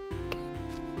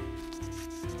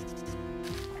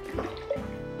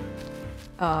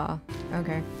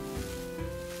 Okay.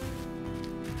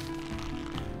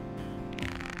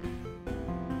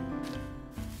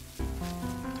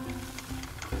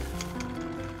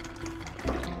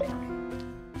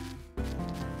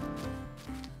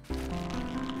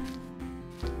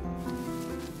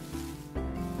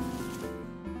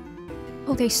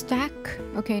 Oh, they stack?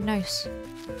 Okay, nice.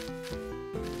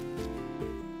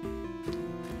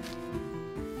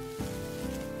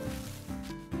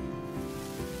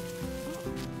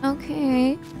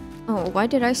 Okay. Oh, why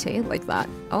did I say it like that?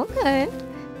 Okay.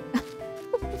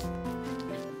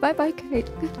 Bye-bye, Kate.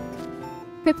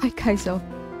 Bye-bye, Kaizo.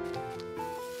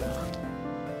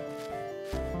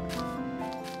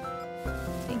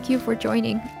 Thank you for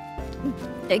joining.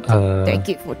 Thank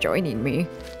you for joining me.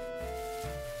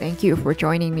 Thank you for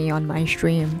joining me on my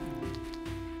stream.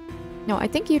 No, I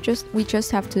think we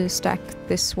just have to stack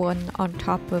this one on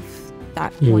top of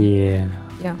that one. Yeah.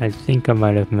 Yeah. I think I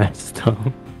might have messed up.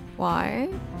 Why?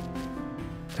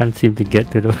 Can't seem to get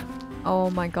to the...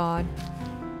 Oh my god.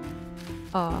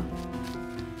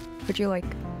 Could you like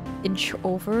inch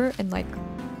over and like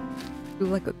do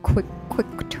like a quick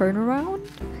turnaround?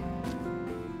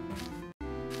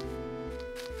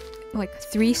 Like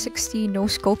 360 no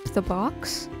scope the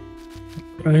box?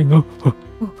 I know.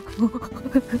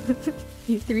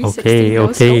 You 360 no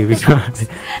okay, scope we the got box. it.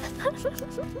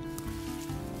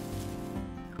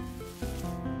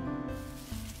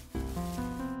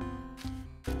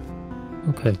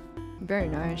 Okay. Very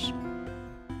nice.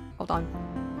 Hold on.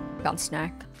 Got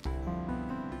snack.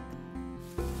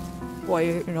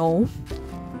 Wait, no.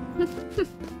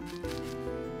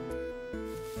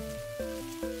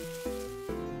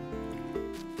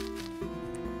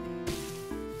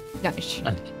 Nice.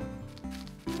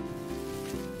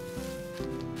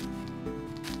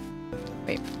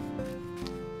 Wait.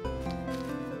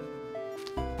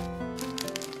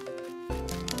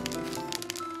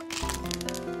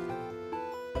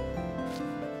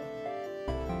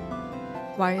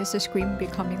 Why is the screen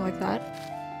becoming like that?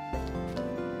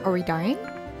 Are we dying?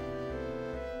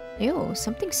 Ew,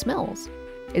 something smells.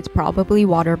 It's probably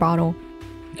water bottle.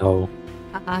 No.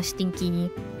 Stinky.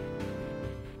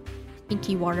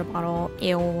 Stinky water bottle.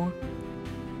 Ew.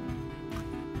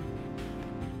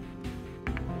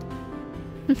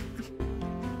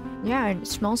 Yeah, it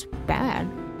smells bad.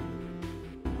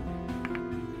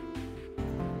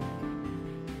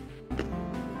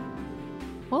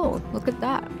 Oh, look at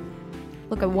that.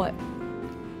 Look at what?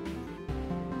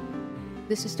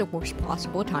 This is the worst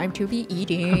possible time to be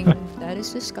eating. That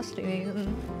is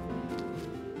disgusting.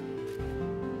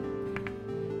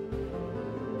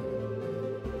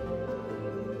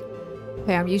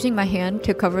 Okay, I'm using my hand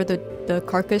to cover the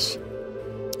carcass.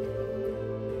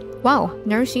 Wow,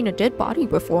 never seen a dead body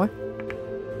before.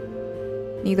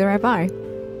 Neither have I.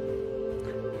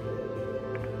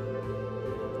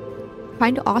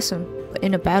 Kinda awesome, but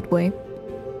in a bad way.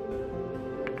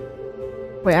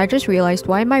 Wait, I just realized,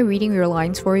 why am I reading your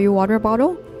lines for you, water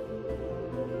bottle?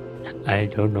 I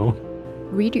don't know.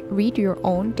 Read your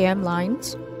own damn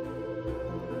lines.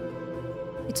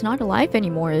 It's not alive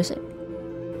anymore, is it?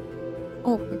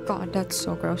 Oh my god, that's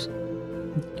so gross.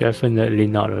 Definitely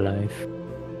not alive.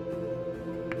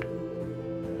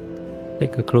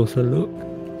 Take a closer look.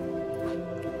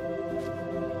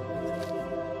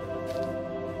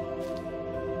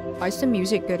 Why is the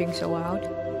music getting so loud?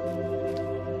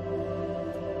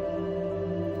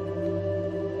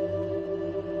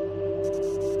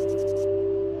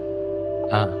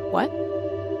 What?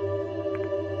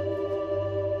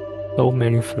 So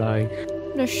many flies.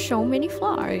 There's so many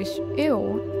flies.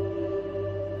 Ew.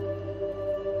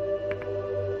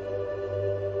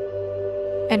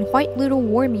 And white little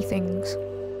wormy things.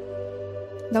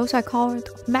 Those are called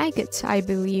maggots, I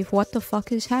believe. What the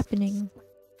fuck is happening?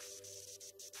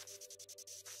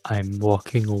 I'm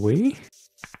walking away.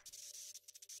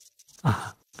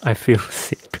 I feel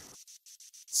sick.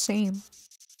 Same.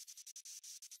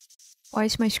 Why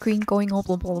is my screen going all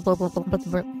blah blah blah blah blah blah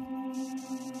blah?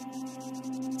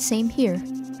 Same here.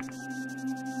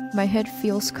 My head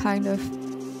feels kind of...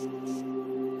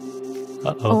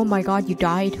 Uh-oh. Oh my god, you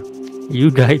died. You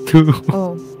died too.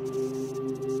 Oh.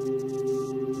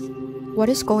 What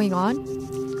is going on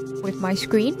with my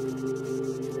screen?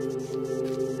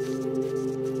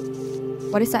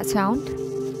 What is that sound?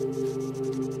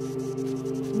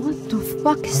 What the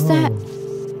fuck is that?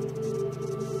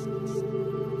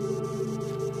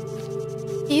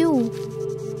 Ew.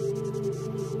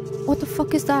 What the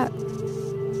fuck is that?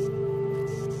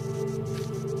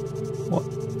 What?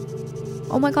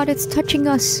 my god, it's touching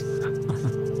us!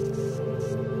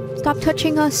 Stop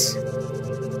touching us!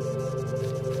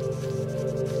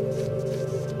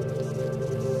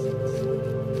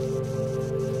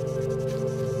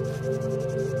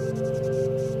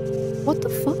 What the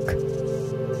fuck?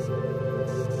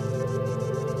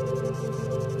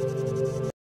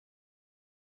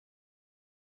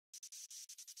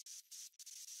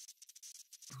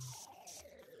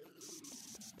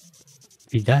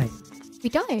 We died. We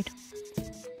died.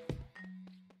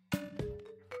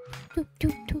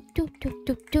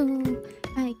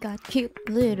 I got cute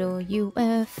little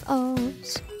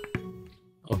UFOs.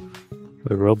 Oh,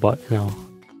 we're robots now.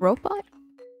 Robot?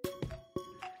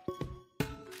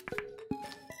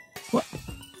 What?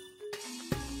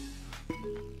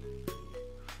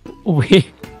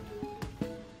 Wait,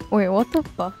 Wait, what the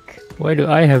fuck? why do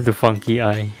I have the funky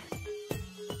eye?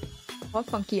 What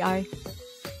funky eye?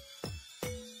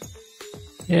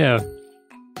 Yeah,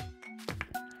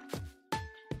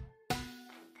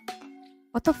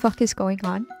 What the fuck is going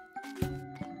on?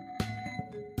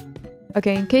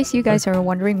 Okay, in case you guys are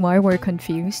wondering why we're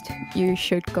confused, you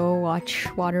should go watch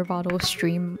Waterbottle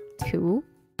stream 2.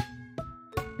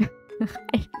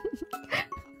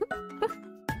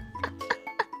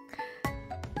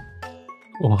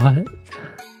 what?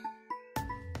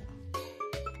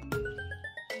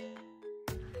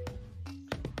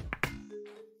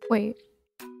 Wait,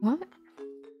 what?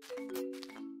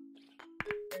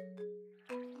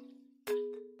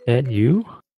 That you?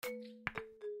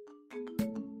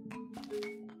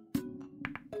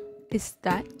 Is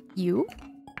that you?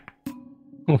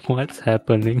 What's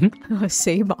happening?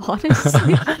 Same,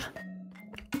 honestly.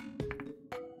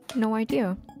 No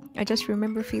idea. I just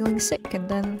remember feeling sick and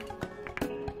then...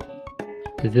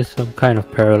 Is this some kind of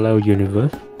parallel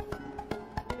universe?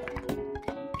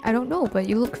 I don't know, but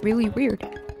you look really weird.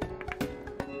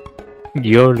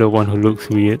 You're the one who looks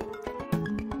weird.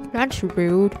 That's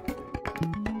rude.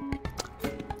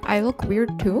 I look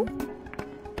weird too?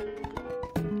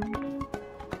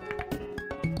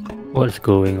 What's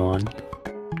going on?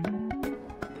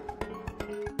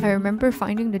 I remember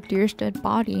finding the deer's dead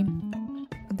body.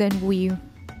 Then we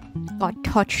got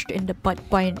touched in the butt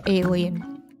by an alien.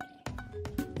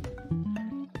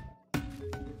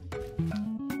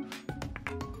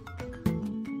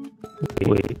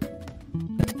 Wait.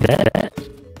 Is that?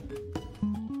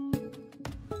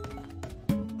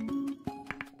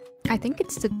 I think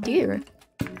it's the deer.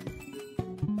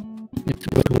 It's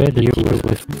where the universe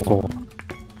was before.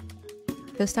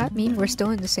 Does that mean we're still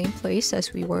in the same place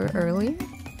as we were earlier?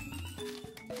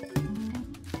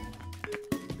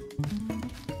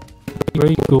 Where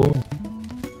you go?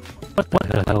 What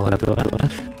the hell happened to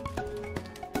us?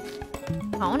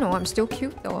 I don't know, I'm still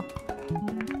cute though.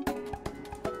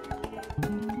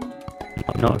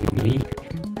 Not me.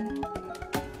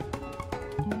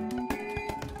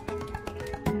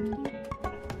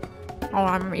 Oh,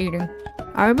 I'm eating.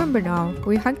 I remember now.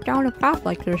 We hiked down a path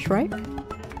like this, right?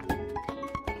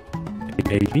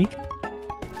 Maybe.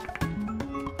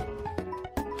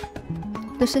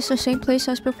 This is the same place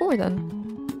as before then.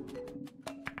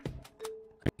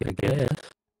 I guess.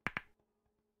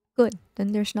 Good,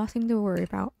 then there's nothing to worry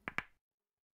about.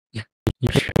 You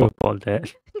sure about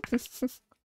that?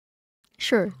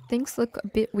 Sure, things look a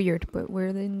bit weird, but we're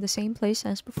in the same place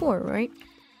as before, right?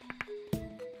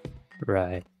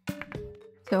 Right.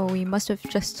 So we must have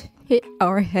just hit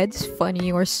our heads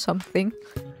funny or something.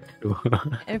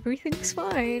 Everything's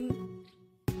fine.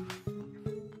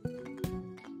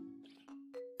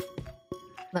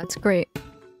 That's great.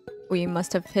 We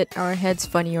must have hit our heads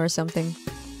funny or something.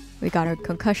 We got a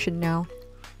concussion now.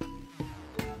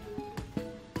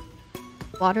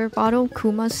 Waterbottle,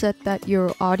 Kuma said that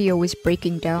your audio is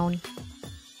breaking down.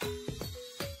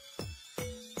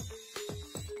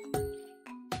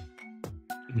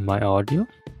 My audio?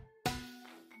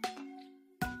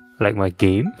 Like my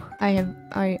game?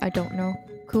 I don't know.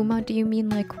 Kuma, do you mean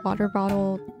like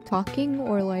Waterbottle talking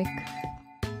or like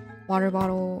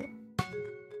Waterbottle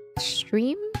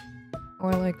stream?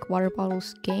 Or like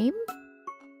Waterbottle's game?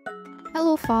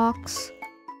 Hello, Fox.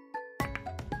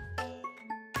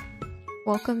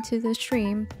 Welcome to the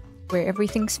stream where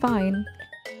everything's fine.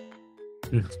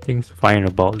 Nothing's fine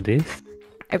about this.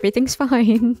 Everything's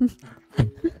fine.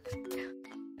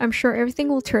 I'm sure everything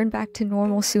will turn back to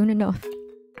normal soon enough.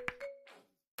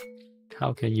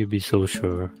 How can you be so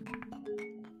sure?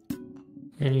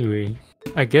 Anyway,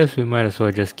 I guess we might as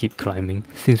well just keep climbing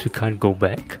since we can't go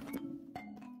back.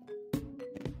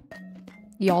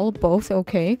 Y'all both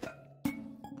okay?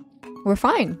 We're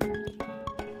fine.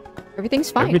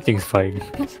 Everything's fine. Everything's fine.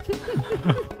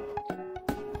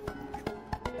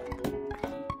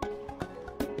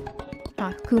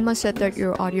 Kuma said that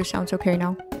your audio sounds okay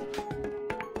now.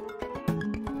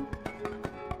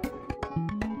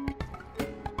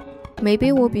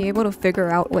 Maybe we'll be able to figure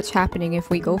out what's happening if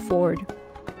we go forward.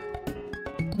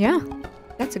 Yeah,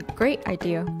 that's a great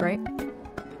idea, right?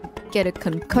 Get a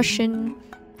concussion,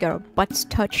 get our butts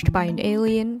touched by an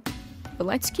alien. But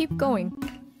let's keep going.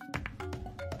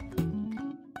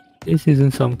 This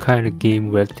isn't some kind of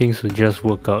game where things will just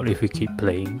work out if we keep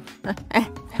playing.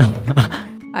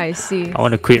 I see. I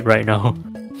want to quit right now.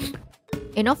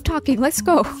 Enough talking, let's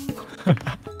go.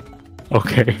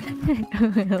 Okay.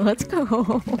 Let's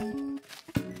go.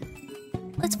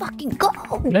 Let's fucking go.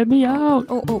 Let me out.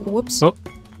 Oh, whoops. Oh.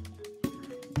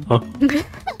 Oh.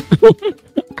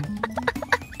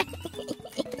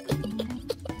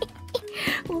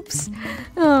 Whoops.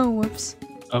 Oh, whoops.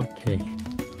 Okay.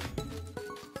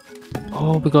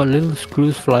 Oh, we got little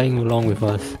screws flying along with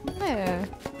us. Yeah.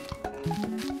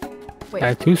 Wait. I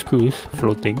have 2 screws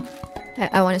floating.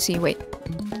 I want to see. Wait.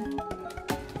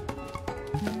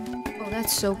 Oh,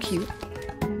 that's so cute.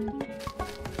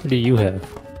 What do you have?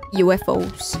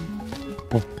 UFOs.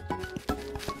 Oh.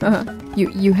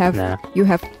 You have Nah. you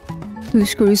have 2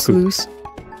 screws loose.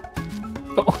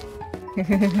 Oh.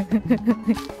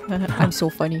 I'm so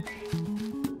funny.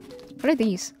 What are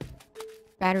these?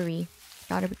 Battery.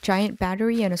 Got a giant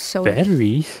battery and a soda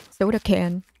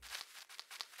can.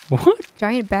 What?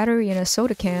 Giant battery and a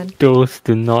soda can. Those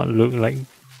do not look like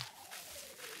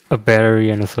a battery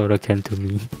and a soda can to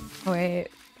me. Oh, wait.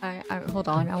 I hold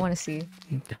on. I want to see.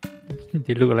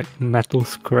 They look like metal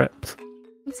scraps.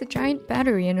 It's a giant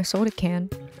battery and a soda can.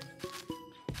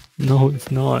 No, it's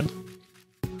not.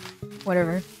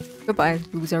 Whatever. Goodbye,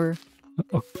 loser.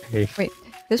 Okay. Wait,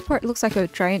 this part looks like a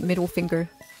giant middle finger.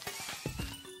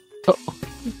 Oh.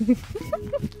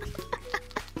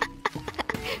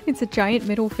 It's a giant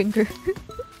middle finger.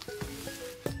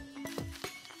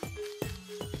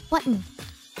 Button.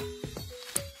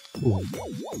 Ooh.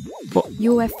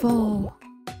 UFO.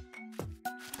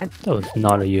 That was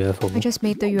not a UFO. I just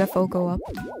made the UFO go up.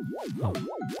 Oh.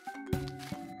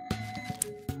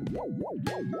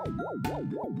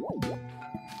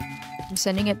 I'm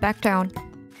sending it back down.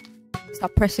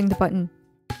 Stop pressing the button.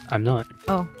 I'm not.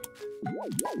 Oh.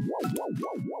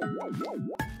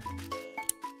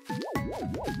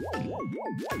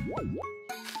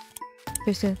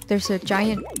 There's a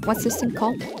giant, what's this thing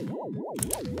called?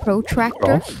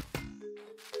 Protractor? Cross?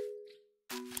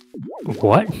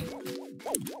 What?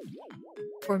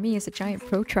 For me, it's a giant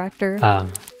protractor.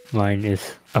 Mine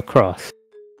is a cross.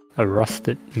 A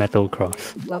rusted metal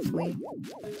cross. Lovely.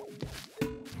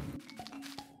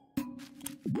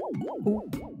 Ooh.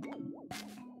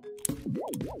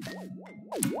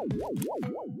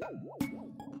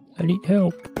 I need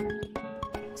help.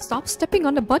 Stop stepping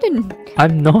on the button!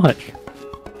 I'm not.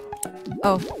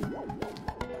 Oh.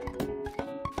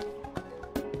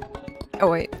 Oh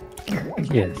wait.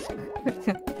 Yes.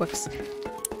 Whoops.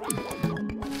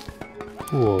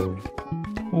 Whoa.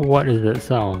 What is that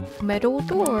sound? Metal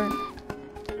door.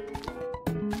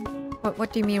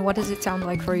 What do you mean? What does it sound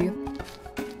like for you?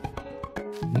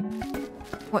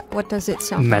 What does it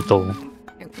sound Metal.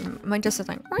 like? Mine just sounds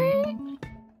like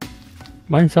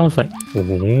Mine sounds like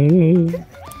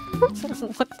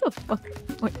what the fuck?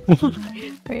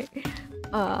 Wait.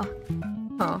 Huh.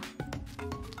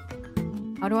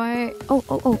 How do I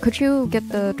Oh, could you get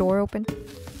the door open?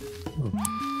 Oh.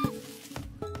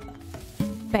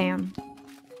 Bam.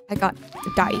 I got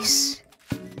the dice.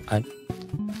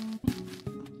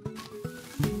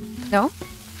 No?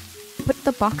 Put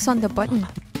the box on the button.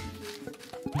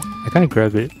 I can't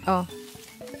grab it. Oh,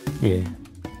 Yeah.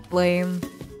 lame.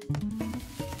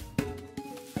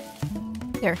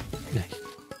 There. Nice.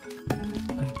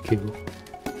 Thank you.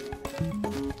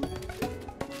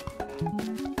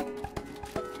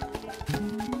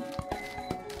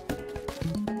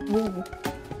 Whoa.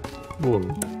 Whoa.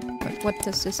 What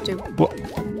does this do? What?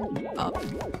 Up.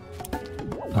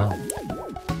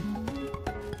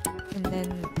 And then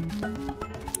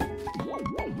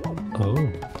Oh.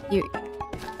 you...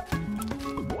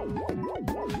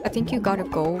 I think you gotta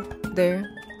go there.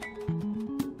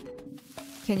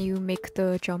 Can you make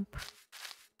the jump?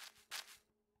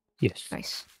 Yes.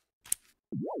 Nice.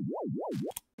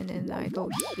 And then I go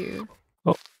here.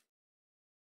 Oh.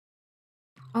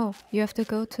 Oh, you have to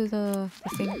go to the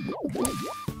thing.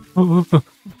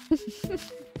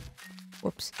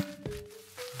 Whoops.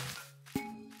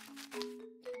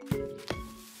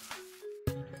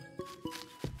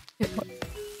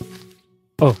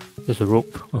 Oh, there's a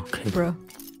rope. Okay. Bro.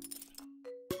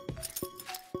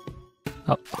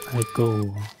 Up I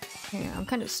go. Yeah, I'm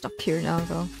kind of stuck here now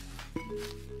though.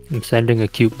 I'm sending a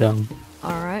cube down.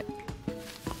 Alright.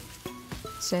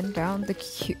 Send down the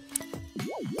cube.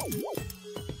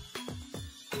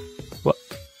 What?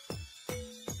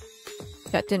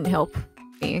 That didn't help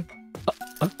me.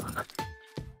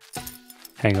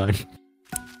 Hang on.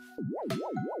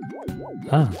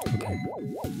 Ah, okay.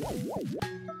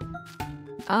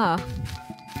 Ah.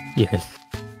 Yes.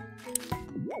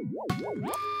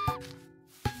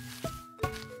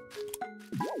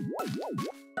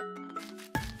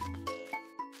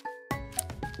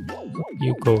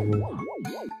 You go.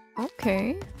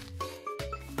 Okay.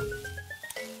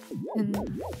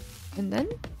 And then?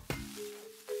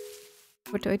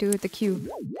 What do I do with the cube?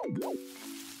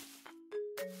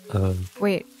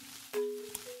 Wait.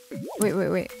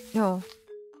 Wait. No.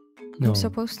 No. I'm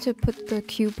supposed to put the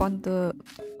cube on the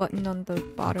button on the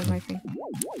bottom, I think.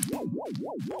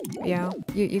 Yeah,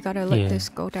 you gotta let this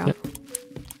go down. Yep.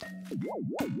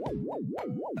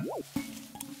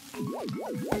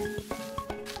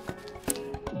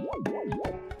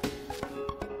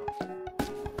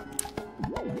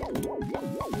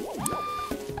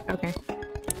 Okay.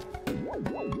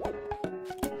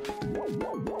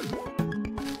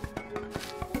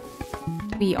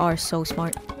 We are so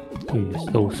smart. You're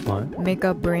so smart.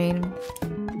 Mega brain.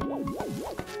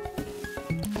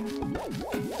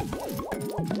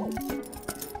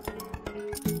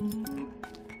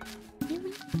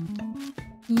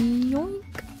 Yoink.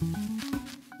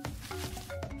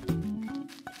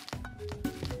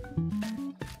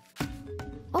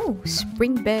 Oh,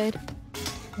 spring bed.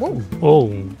 Whoa. Oh.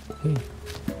 Hey.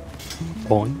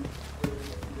 Boing.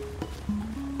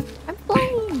 I'm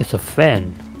flying. It's a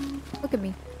fan. Look at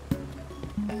me.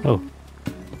 Oh.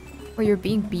 Oh, you're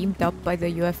being beamed up by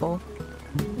the UFO.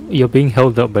 You're being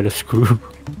held up by the screw.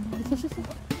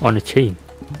 On a chain.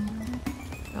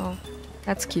 Oh,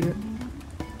 that's cute.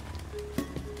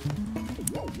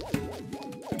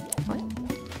 What?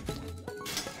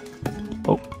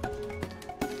 Oh.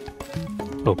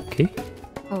 Okay.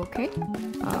 Okay.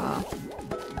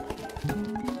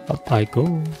 Up I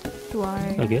go. Do I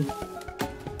Again.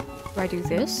 do I do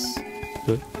this?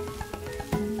 Good.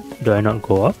 Do I not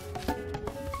go up?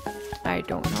 I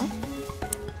don't know.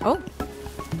 Oh.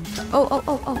 Oh.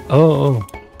 Oh, oh.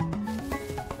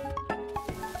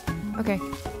 Okay.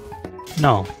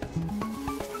 No.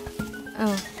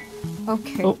 Oh.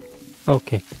 Okay. Oh.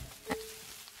 Okay.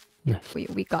 Nice.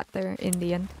 We got there in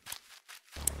the end.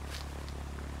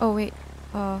 Oh wait.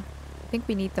 I think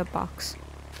we need the box.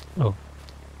 Oh.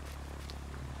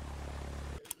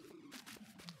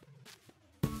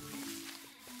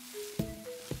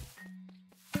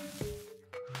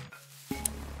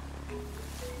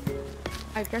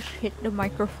 I just hit the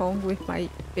microphone with my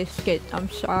biscuit. I'm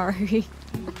sorry.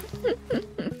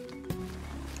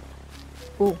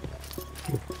 Oh.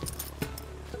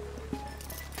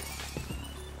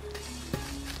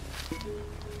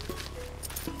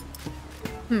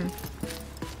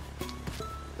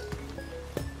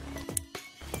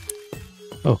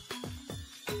 Oh.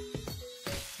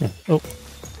 Yeah. Oh.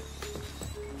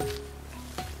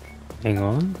 Hang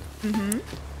on. Mm-hmm.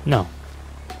 No.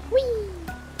 Whee!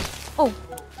 Oh.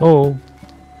 Oh.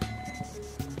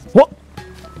 What?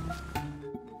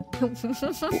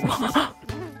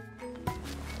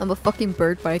 I'm a fucking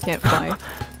bird, but I can't fly.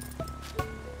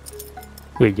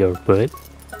 Wait, you're a bird?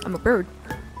 I'm a bird.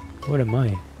 What am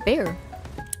I? Bear.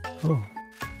 Oh.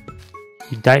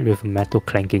 You died with a metal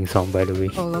clanking sound, by the way.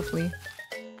 Oh, lovely.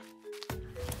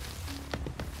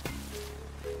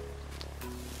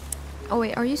 Oh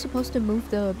wait, are you supposed to move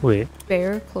the Wait,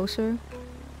 bear closer?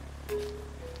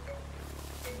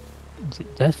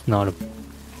 that's not a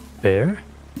bear?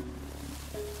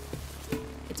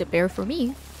 It's a bear for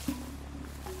me.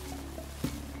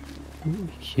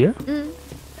 Here?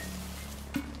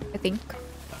 I think.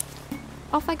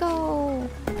 Off I go!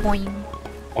 Boing.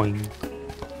 Oink.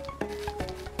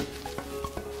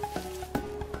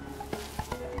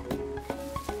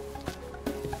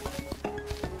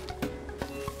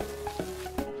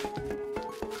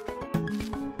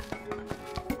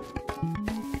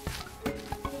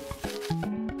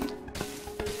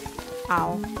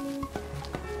 Ow.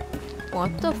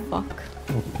 What the fuck?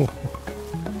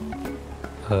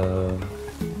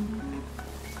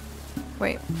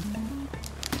 Wait.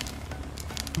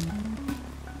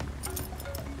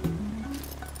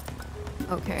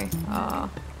 Okay,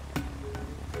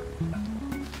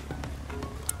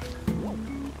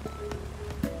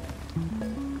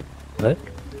 What?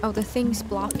 oh, the thing's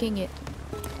blocking it.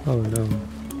 Oh no.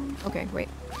 Okay, wait.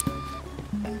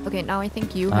 Okay, now I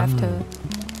think you have to...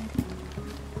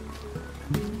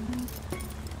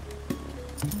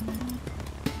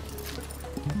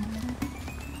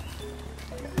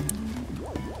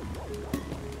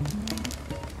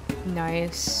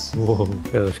 Nice. Whoa,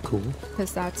 that was cool.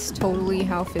 Because that's totally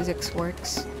how physics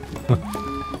works.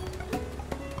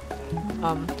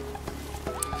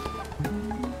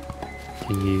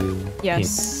 Can you...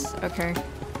 Yes. Okay.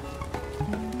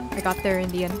 I got there in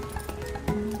the end.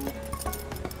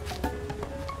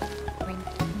 Boing.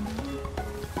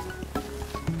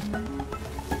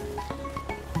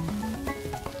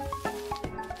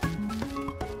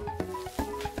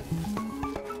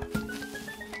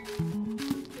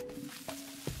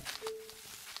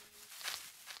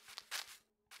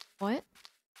 What?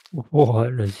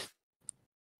 What is...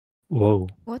 Whoa.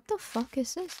 What the fuck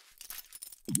is this?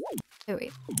 Oh,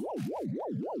 wait.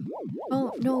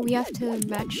 Oh, no, we have to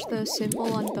match the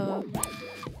symbol on the...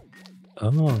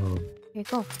 Oh. Okay,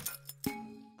 go.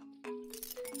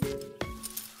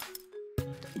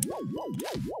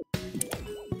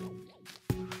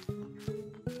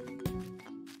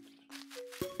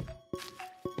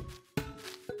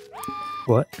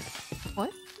 What?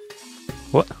 What?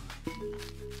 What?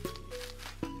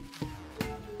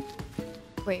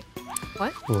 Wait.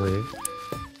 What? Wait.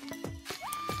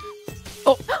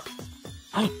 Oh!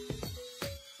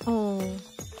 Oh.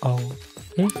 Oh.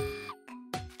 Eh?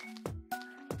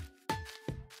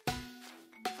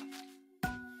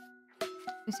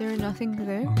 Is there nothing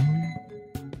there?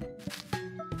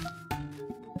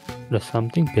 There's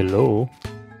something below.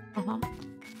 Uh-huh.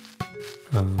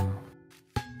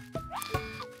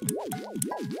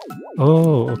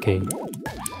 Oh, okay.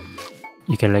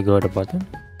 You can let go of the button.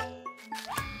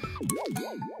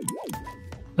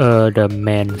 The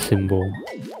man symbol.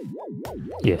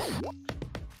 Yes.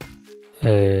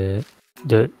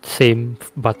 The same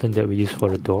button that we use for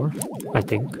the door, I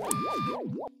think.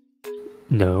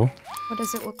 No. What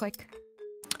does it look like?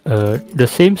 The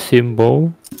same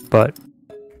symbol, but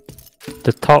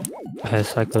the top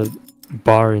has like a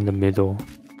bar in the middle.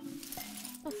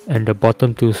 And the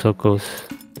bottom two circles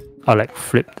are like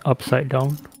flipped upside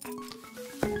down.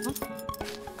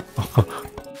 Huh?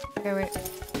 Okay, wait.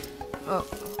 Oh,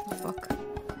 fuck.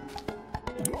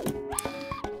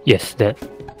 Yes, that.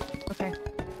 Okay.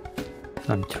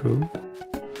 I'm true.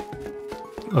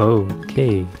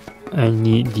 Okay. I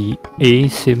need the A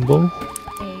symbol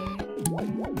A.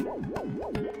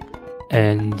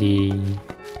 and the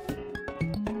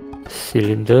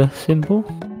cylinder symbol.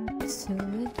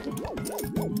 Cylinder?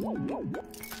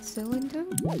 Cylinder?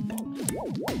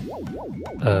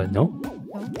 No. No?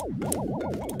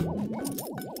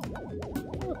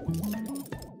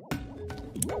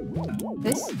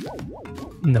 This?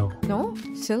 No. No?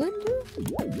 Cylinder?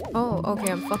 Oh,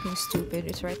 okay, I'm fucking stupid.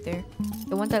 It's right there.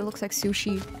 The one that looks like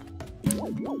sushi.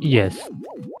 Yes.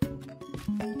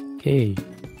 Okay.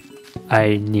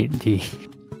 I need the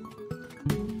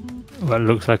what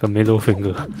looks like a middle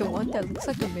finger. The one that looks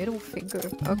like a middle finger.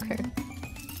 Okay.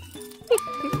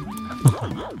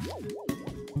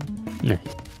 Nice.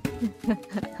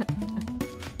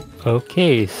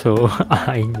 Okay, so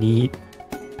I need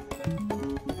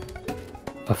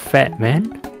a fat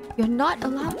man. You're not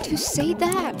allowed to say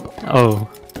that! Oh.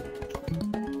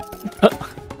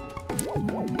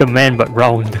 The man but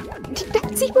round.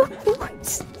 That's even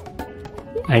worse!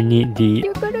 I need the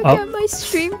You're gonna up. get my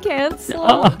stream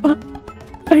cancelled!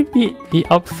 I need the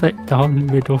upside down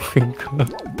middle finger.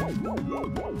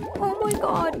 Oh my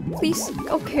god, please.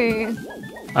 Okay.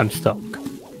 I'm stuck.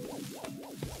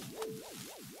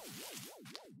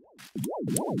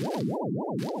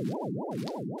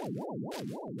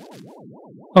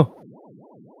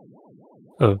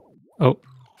 Oh.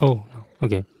 Oh,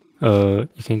 okay.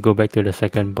 You can go back to the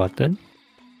second button.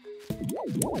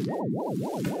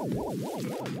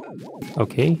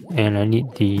 Okay, and I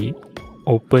need the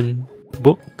open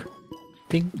book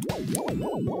thing.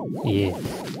 Yes.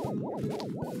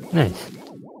 Nice.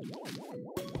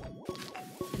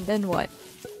 And then what?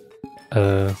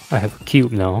 I have a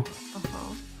cube now.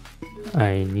 Uh-huh.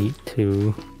 I need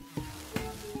to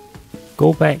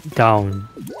go back down.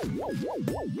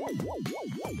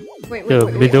 Wait, The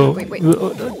middle. wait.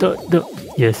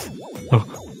 Yes. Oh.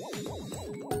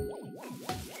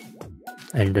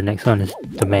 And the next one is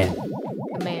the man.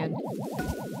 The man.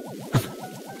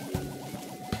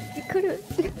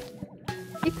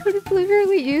 You could have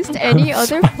literally used any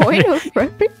other point of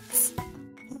reference.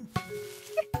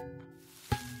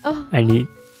 Oh. I need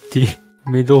the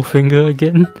middle finger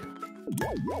again.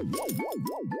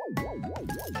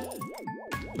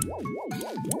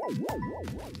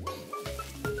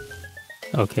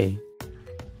 Okay.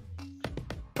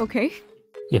 Okay.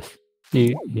 Yes.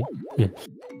 Yes.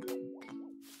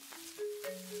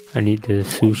 I need the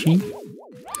sushi.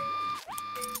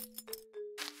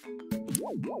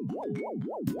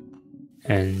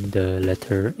 and the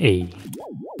letter A.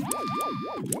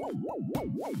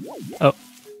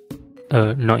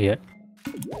 Oh, not yet.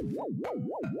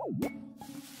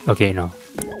 Okay, now.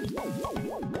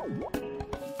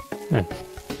 Nice.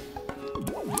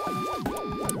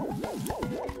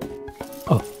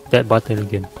 Oh, that button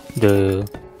again. The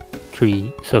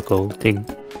 3 circle thing.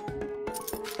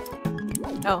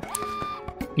 Oh.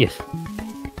 Yes.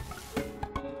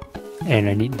 And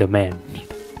I need the man.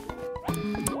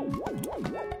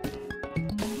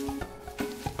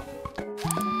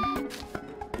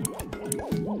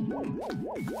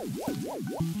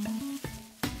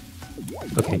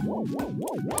 Okay.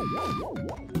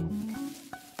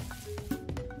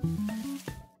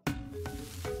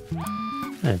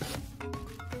 Nice.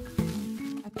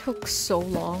 That took so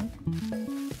long.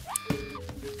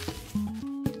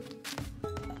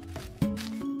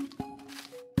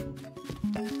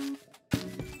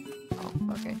 Oh,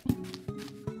 okay.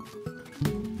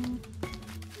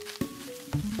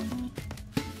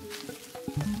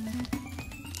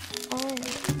 Oh.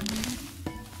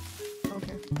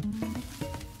 Okay.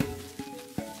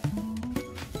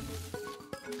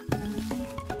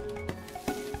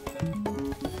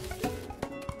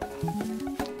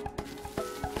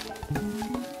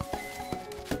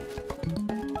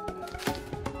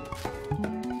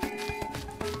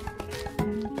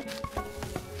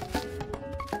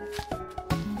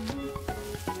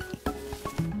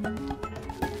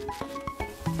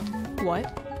 What?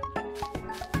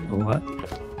 What?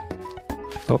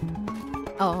 Oh,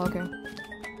 Oh, okay.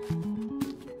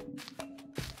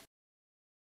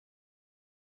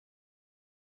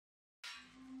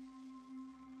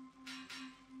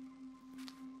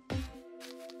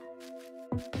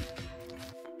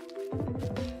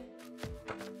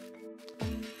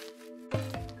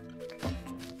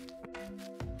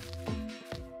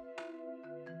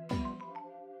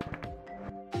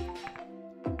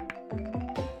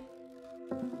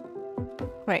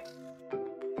 Wait,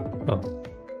 oh.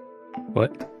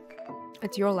 What?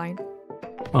 it's your line.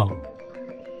 Oh.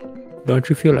 Don't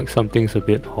you feel like something's a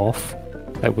bit off?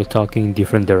 Like we're talking in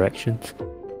different directions?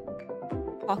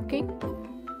 Talking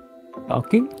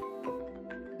Talking?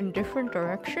 in different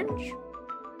directions?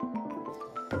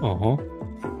 Uh-huh.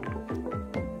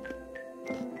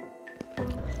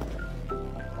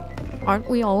 Aren't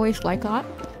we always like that?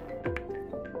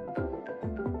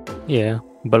 Yeah,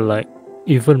 but like,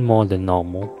 even more than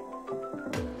normal.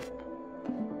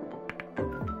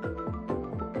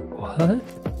 What?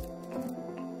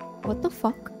 What the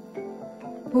fuck?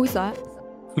 Who's that?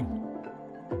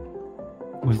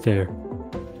 Who's there?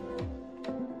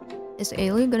 Is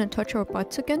Alien gonna touch our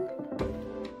butts again?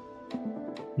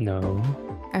 No.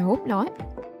 I hope not.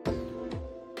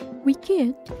 We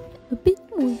can't. A bit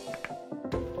more.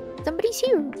 Somebody's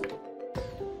here.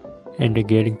 And they're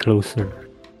getting closer.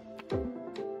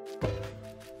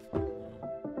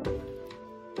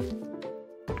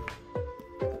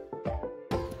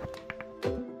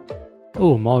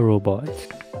 Oh, more robots.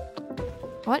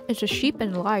 What is a sheep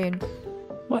and lion?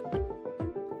 What?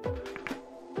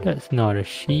 That's not a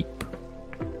sheep.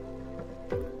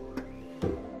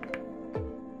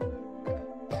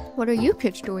 What are you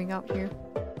kids doing out here?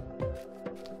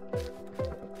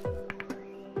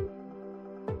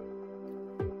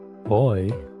 Boy.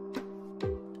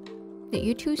 Did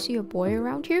you two see a boy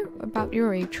around here? About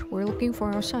your age. We're looking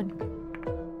for our son.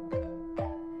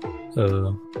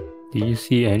 Did you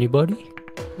see anybody?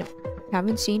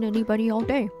 Haven't seen anybody all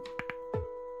day.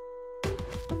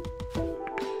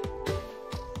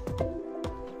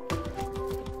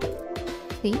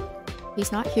 See?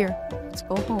 He's not here. Let's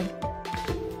go home.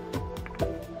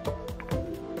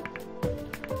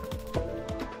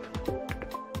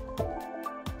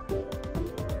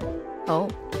 Oh.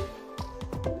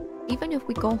 Even if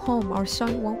we go home, our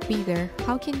son won't be there.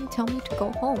 How can you tell me to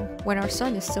go home when our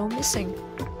son is still missing?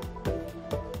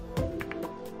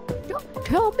 Don't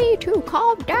tell me to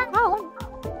calm down!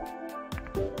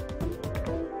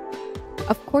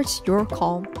 Of course you're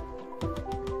calm.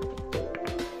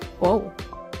 Whoa.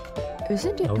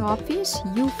 Isn't it obvious?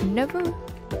 You've never...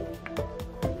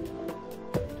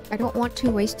 I don't want to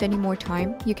waste any more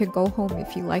time. You can go home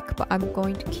if you like, but I'm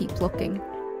going to keep looking.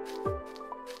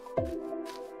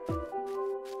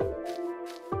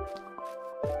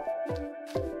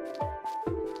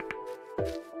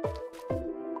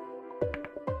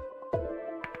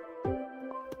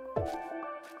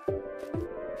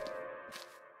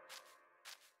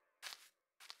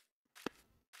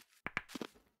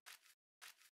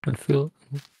 I feel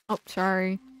Oh,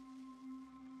 sorry.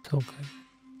 it's okay.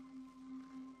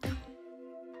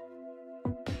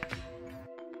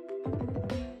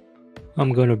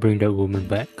 I'm gonna bring that woman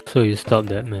back. So you stop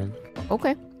that, man.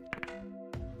 Okay.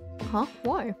 Huh?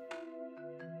 Why?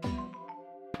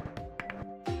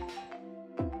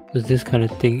 Because this kind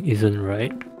of thing isn't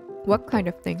right. What kind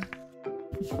of thing?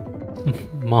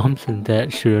 Moms and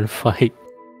dads shouldn't fight.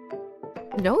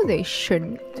 No, they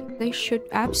shouldn't. They should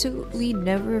absolutely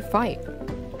never fight.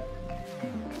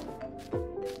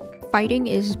 Fighting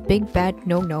is big bad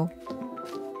no-no.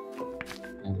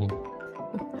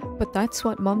 But that's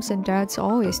what moms and dads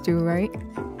always do, right?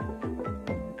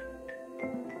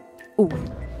 Ooh.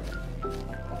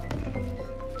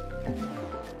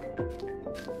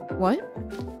 What?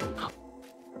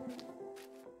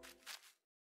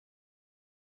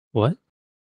 What?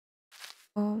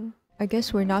 I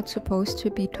guess we're not supposed to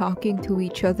be talking to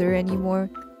each other anymore.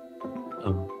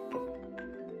 Oh.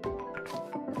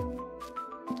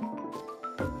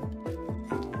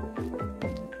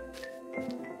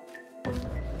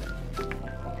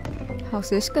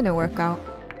 How's this gonna work out?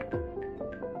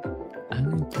 I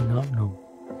do not know.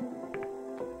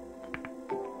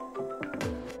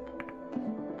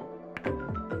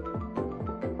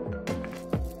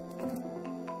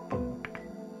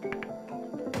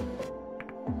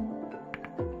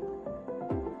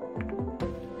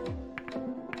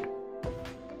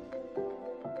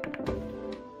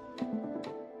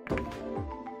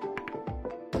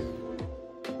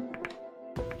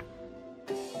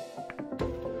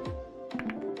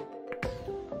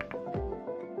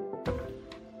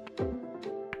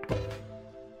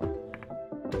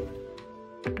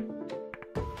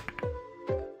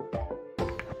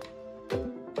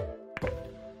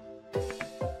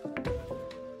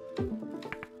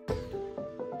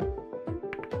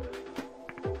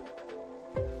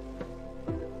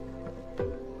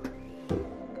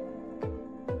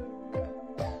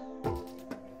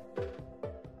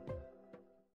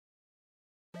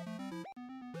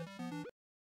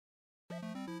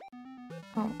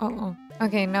 Oh.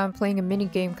 Okay, now I'm playing a mini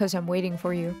game because I'm waiting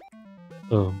for you.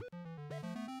 Oh.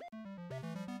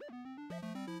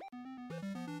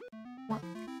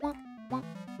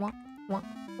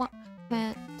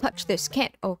 Can't touch this.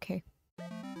 Can't. Okay.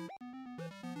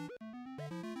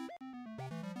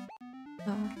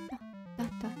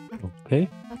 Okay.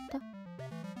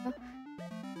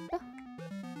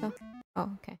 Oh,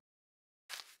 okay.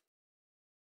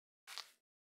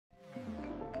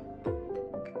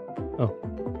 Oh.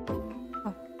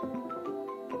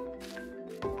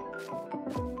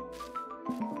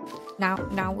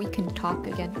 Now we can talk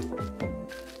again.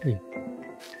 Hey.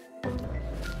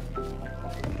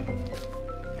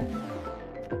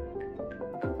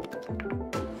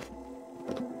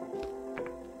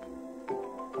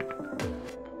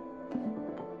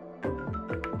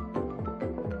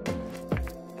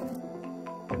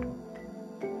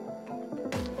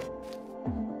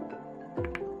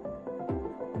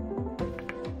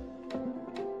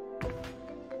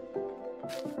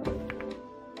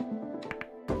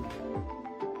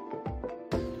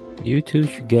 You two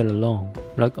should get along,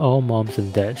 like all moms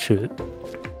and dads should.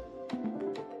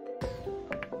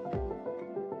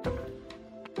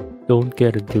 Don't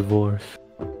get a divorce.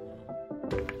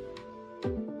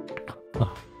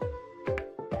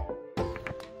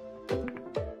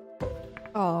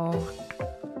 Oh.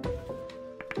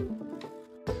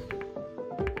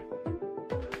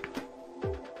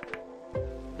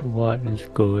 What is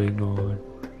going on?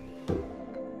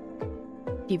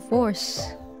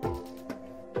 Divorce.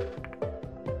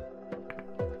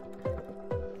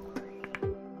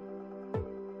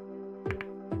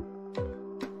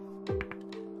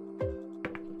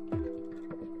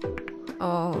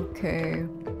 Okay.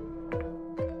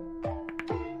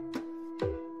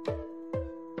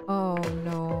 Oh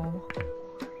no.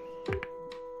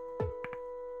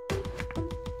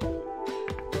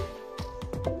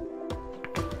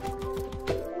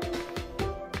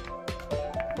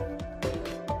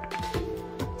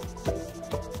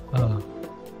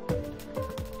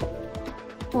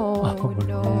 Oh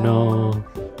no. No.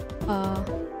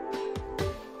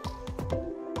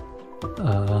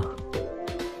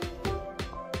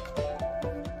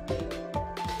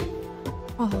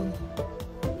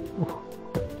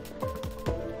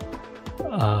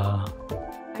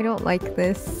 I don't like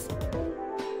this.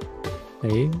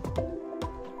 Hey.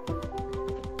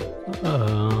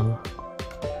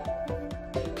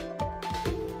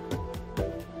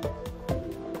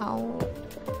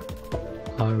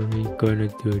 How are we gonna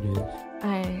do this?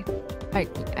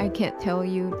 I can't tell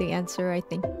you the answer, I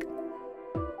think.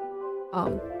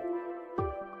 Oh.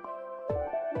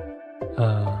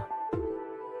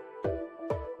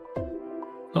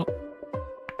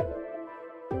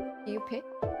 Do you pick?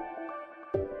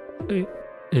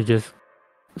 It just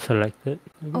selected?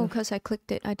 Oh, because I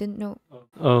clicked it. I didn't know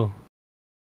Oh.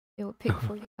 it would pick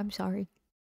for you. I'm sorry.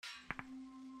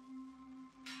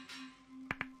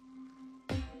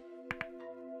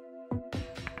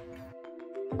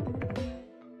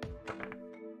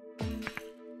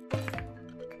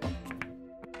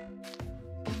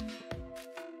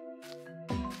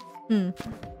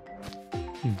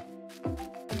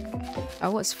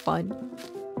 That was fun.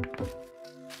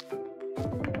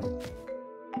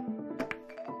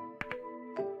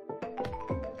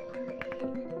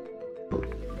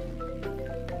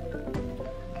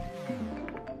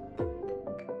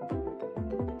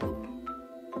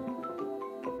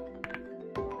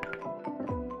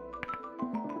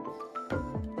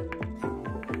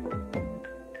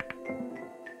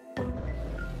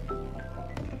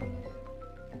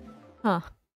 Huh.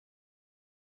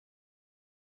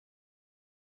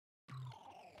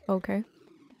 Okay.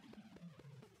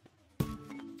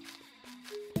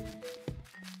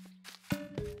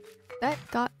 That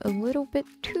got a little bit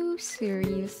too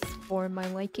serious for my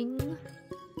liking.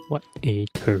 What a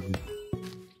turn.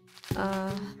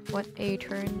 What a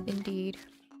turn indeed.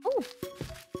 Oh!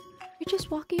 You're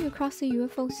just walking across the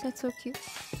UFOs, that's so cute.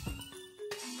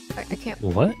 I can't...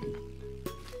 What?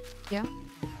 Yeah?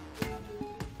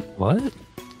 What?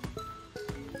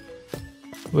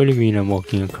 What do you mean I'm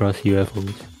walking across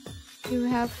UFOs? You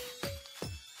have...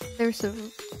 There's a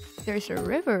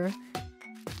river.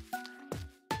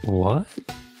 What?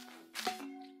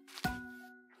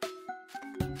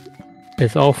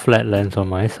 It's all flatlands on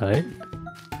my side.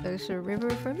 There's a river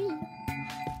for me.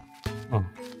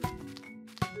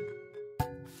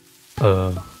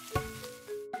 Oh.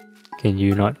 Can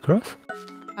you not cross?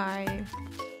 I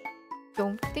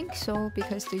don't think so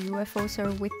because the UFOs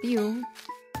are with you.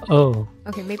 Oh.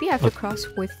 Okay, maybe I have to cross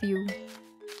with you.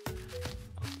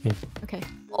 Okay. Okay.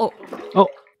 Oh. Oh.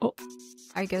 Oh.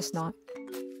 I guess not.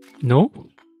 No?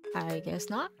 I guess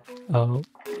not. Oh.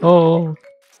 Oh.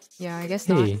 Yeah, I guess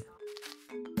Hey. not.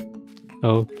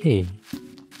 Okay.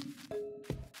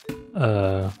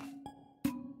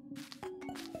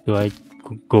 Do I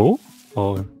go?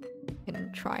 Or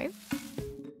Can try.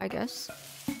 I guess.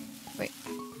 Wait.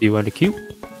 do you want the cube?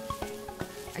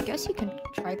 I guess you can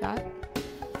try that.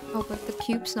 Oh, but the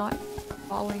cube's not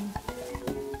falling.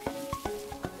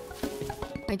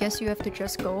 I guess you have to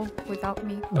just go without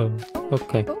me. Oh.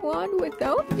 Okay. Go on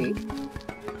without me.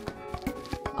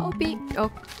 I'll be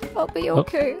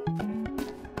okay.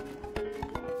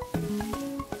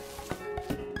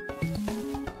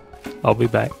 I'll be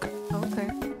back. Okay.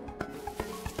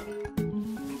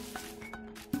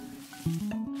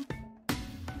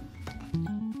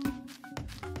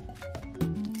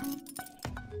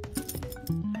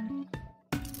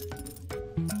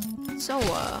 So,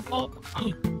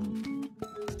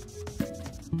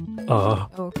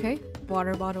 okay.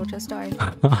 Water bottle just died.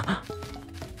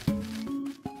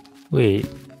 Wait.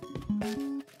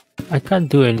 I can't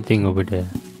do anything over there.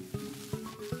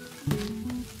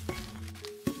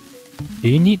 Do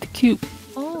you need the cube?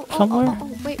 Somewhere?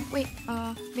 Wait.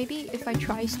 Maybe if I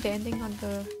try standing on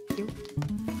the cube.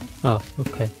 Oh,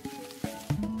 okay.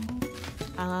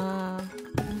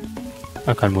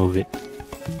 I can't move it.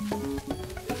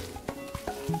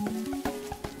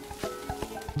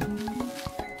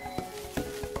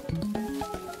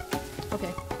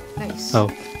 Okay, nice. Oh.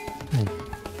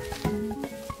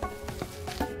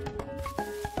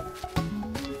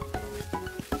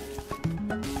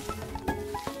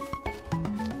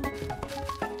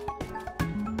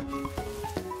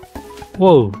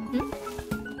 Whoa!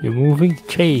 You're moving the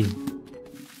chain.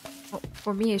 Oh,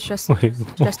 for me, it's just Wait,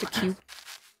 just a cube.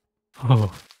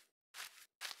 Oh.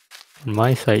 On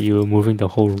my side, you were moving the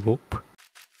whole rope.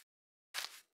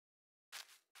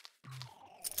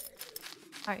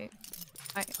 I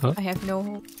have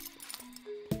no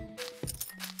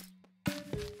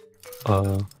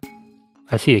hope.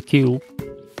 I see a cube.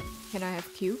 Can I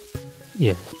have cube?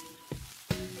 Yes.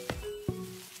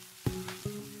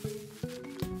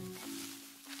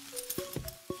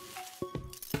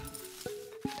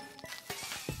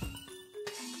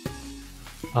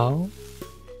 How?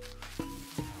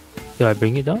 Do I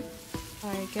bring it down?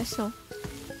 I guess so.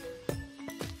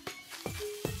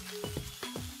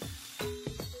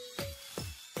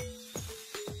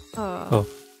 Oh.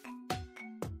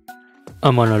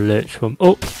 I'm on a ledge from.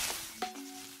 Oh!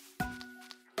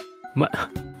 My.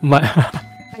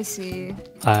 I see.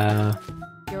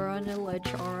 You're on a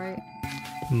ledge, alright.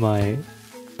 My.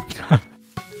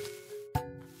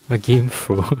 My game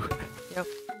froze. Yep.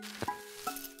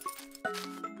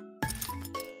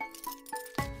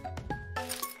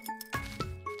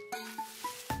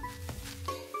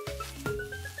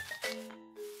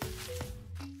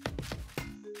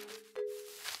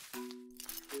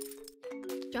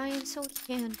 Giant soda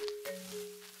can.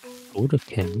 Soda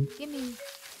can? Gimme.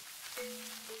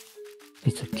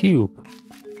 It's a cube.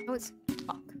 Oh, it's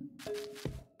fuck.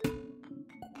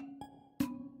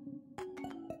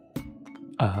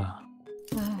 Uh,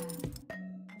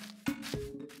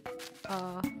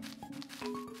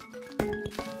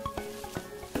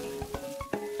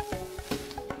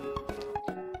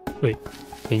 wait,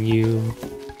 can you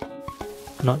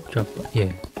not jump?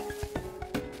 Yeah.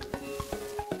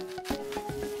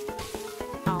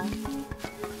 Ow.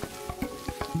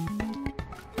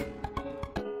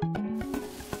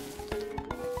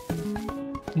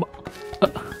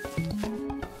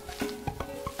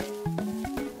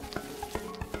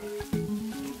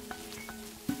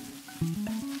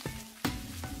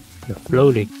 You're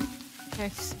floating.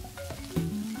 Nice.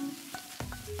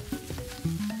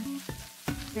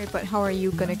 Okay, but how are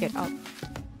you gonna get up?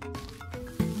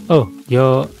 Oh,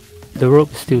 the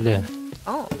rope's still there.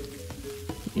 Oh,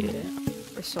 Yeah.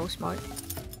 we're so smart.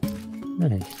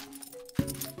 Nice.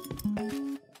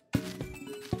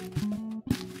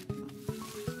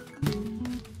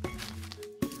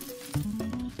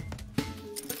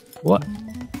 What?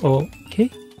 Okay.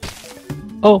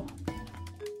 Oh.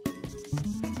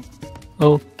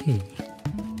 Okay.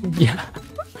 Yeah.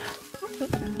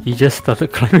 You just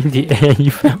started climbing the air and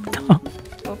you fell down.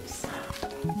 Oops.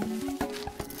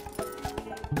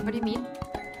 What do you mean?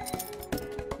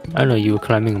 I know you were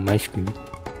climbing on my screen.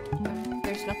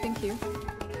 There's nothing here.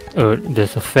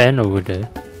 There's a fan over there.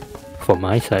 For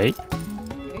my side.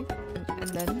 Okay. And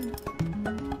then...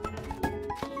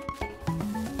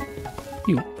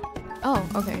 You. Oh,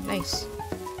 okay, nice.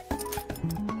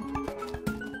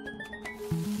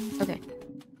 Okay.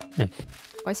 Nice.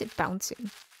 Why is it bouncing?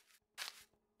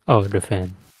 Oh, the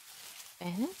fan.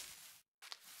 Eh?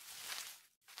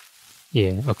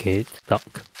 Yeah, okay, it's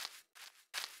stuck.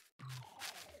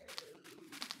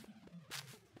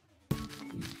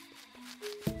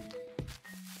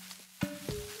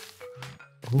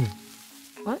 Ooh.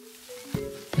 What?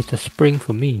 It's a spring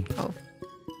for me. Oh.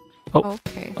 Oh.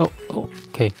 Okay. Oh,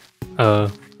 okay.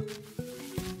 Oh.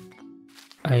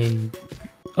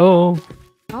 Oh?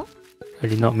 I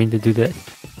did not mean to do that.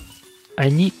 I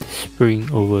need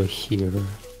spring over here.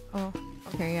 Oh,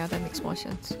 okay, yeah, that makes more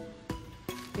sense.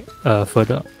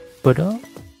 Further up?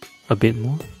 A bit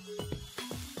more?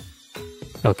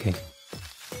 Okay.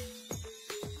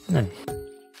 Nice.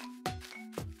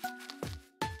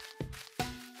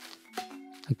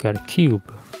 I got a cube.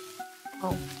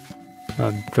 Oh,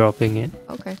 I'm dropping it.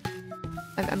 okay.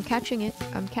 I'm catching it.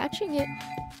 I'm catching it.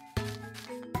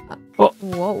 Oh!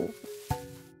 Whoa.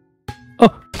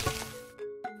 Oh!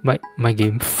 My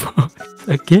game froze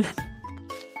again.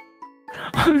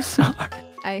 I'm sorry.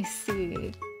 I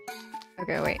see.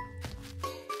 Okay, wait.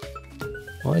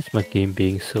 Why is my game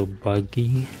being so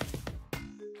buggy?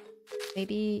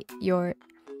 Maybe your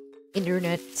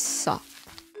internet sucks.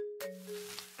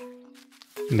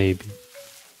 Maybe.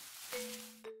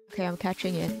 Okay, I'm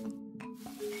catching it.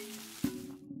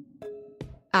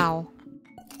 Ow.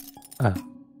 Ah.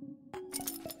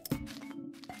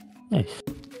 Nice.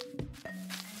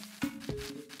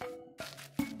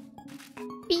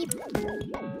 Beep.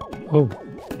 Oh.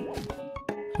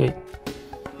 Wait.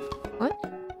 What?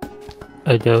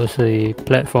 There was a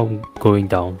platform going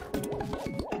down.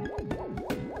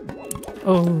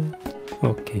 Oh.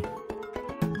 Okay.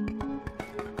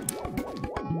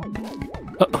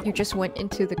 You just went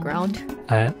into the ground.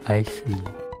 I see.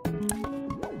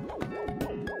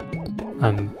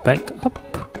 I'm back up.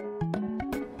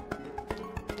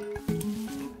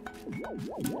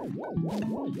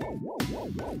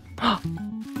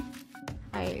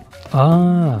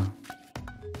 Ah.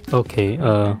 Okay,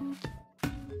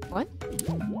 What?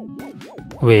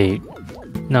 wait.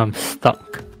 Now I'm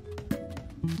stuck.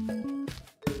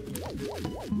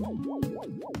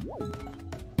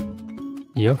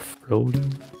 You're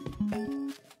floating?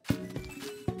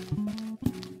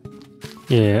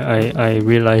 Yeah, I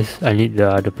realized I need the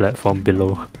other platform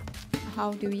below.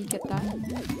 How do we get that?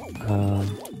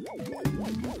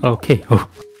 Okay. Oh.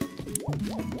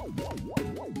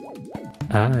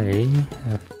 I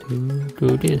have to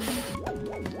do this.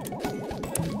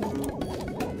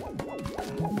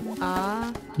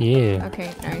 Ah. Yeah.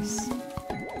 Okay, nice.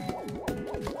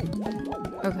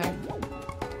 Okay.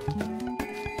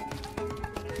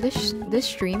 This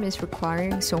stream is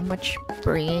requiring so much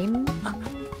brain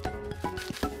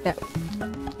that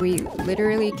we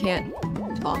literally can't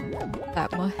talk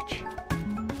that much.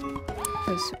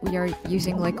 Because we are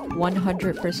using like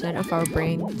 100% of our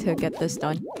brain to get this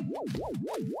done.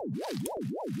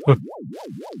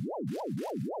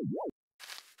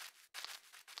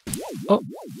 Oh.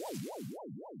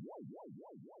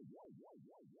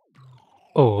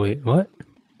 Oh wait, what?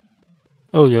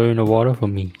 Oh, you're in the water for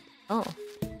me. Oh.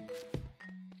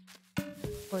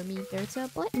 For me, there's a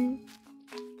button.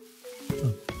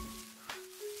 Oh.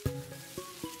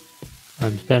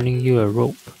 I'm sending you a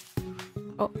rope.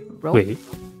 Oh, rope? Wait.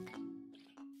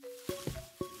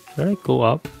 Should I go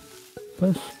up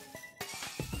first?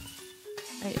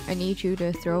 I need you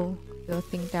to throw the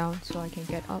thing down so I can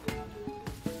get up.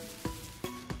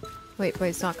 Wait, but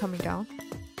it's not coming down?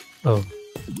 Oh.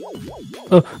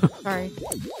 Oh. Sorry.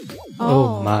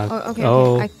 Oh my. Okay,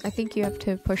 oh. okay. I think you have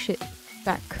to push it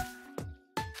back.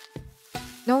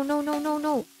 No, no, no, no,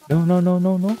 no. No, no, no,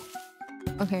 no, no.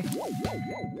 Okay.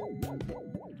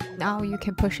 Now you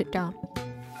can push it down.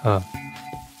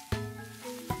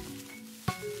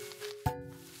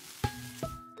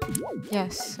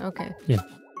 Yes, okay. Yeah.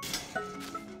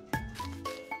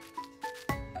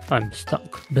 I'm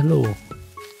stuck below.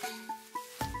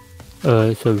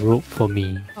 It's a rope for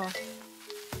me. Oh.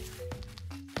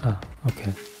 Ah,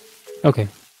 okay. Okay.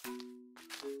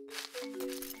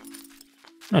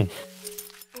 Nice.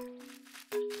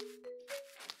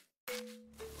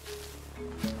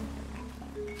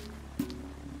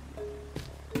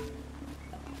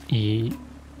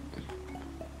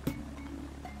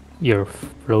 You're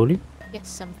floating?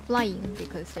 Yes, I'm flying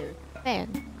because there's a fan.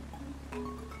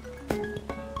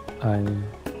 I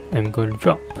am going to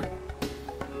drop.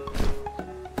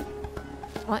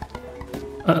 What?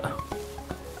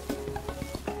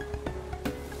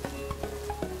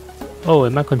 Oh,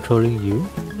 am I controlling you?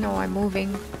 No, I'm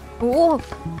moving. Oh!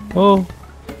 Oh,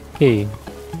 okay.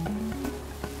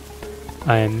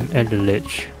 I am at the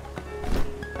ledge.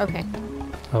 Okay.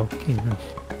 Okay, nice.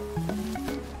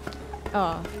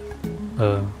 Oh.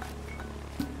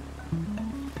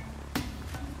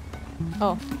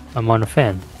 I'm on a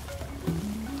fan.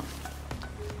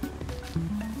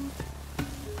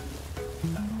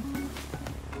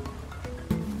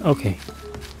 Okay.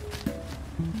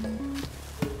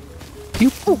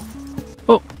 You. Oh.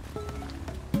 Oh.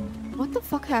 What the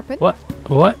fuck happened? What?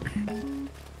 What?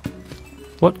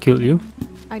 What killed you?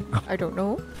 I don't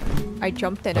know. I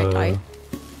jumped and I died.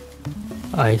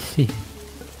 I see.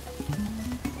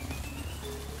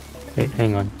 Wait,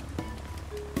 hang on.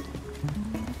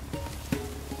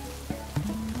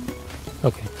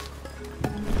 Okay.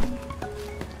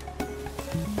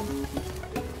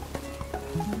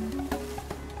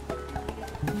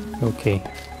 Okay.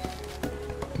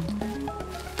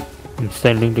 I'm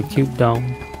sending the cube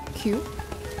down. Cube?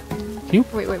 Cube?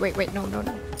 Wait, no.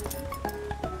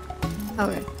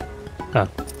 Okay. Ah.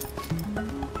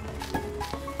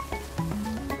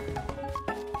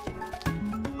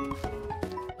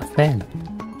 A fan.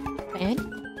 Fan?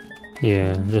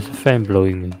 Yeah, there's a fan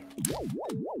blowing me.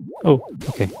 Oh,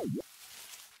 okay.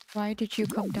 Why did you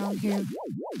come down here?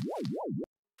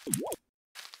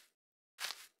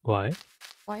 Why?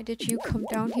 Why did you come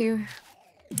down here?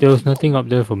 There was nothing up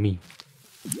there for me.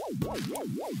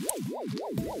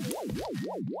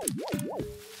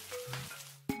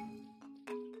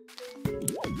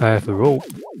 I have a rope.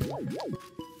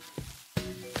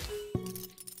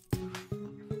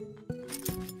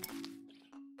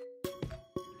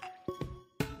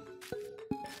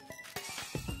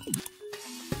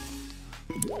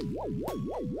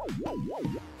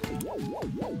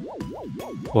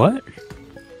 What?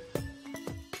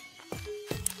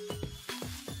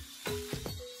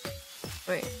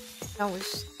 Wait, that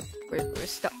was... We're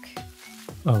stuck.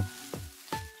 Oh.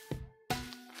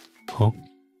 Huh?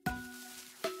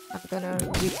 I'm gonna...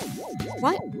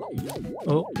 What?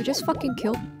 Oh. You just fucking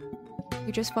killed...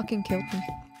 You just fucking killed me.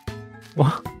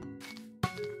 What?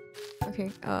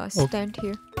 Okay, stand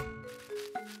here.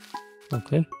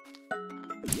 Okay.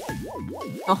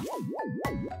 Oh.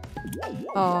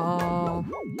 Oh.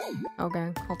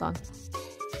 Okay, hold on.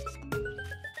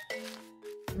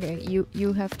 Okay,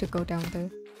 you have to go down there.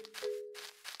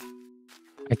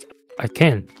 I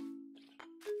can.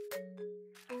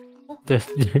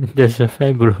 There's a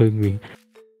fan blowing me.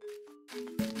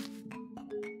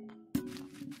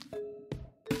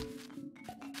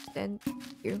 Then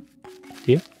you.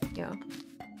 Here? Yeah.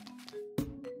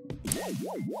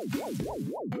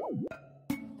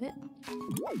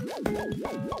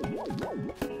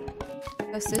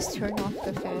 Does this turn off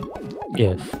the fan?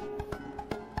 Yes.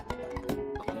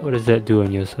 What does that do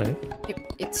on your side?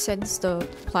 It sends the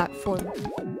platform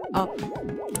up.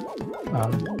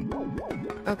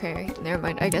 Okay, never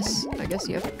mind. I guess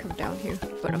you have to come down here,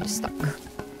 but I'm stuck.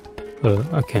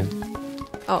 I can.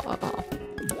 Oh.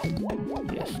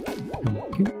 Yes.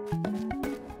 Thank you.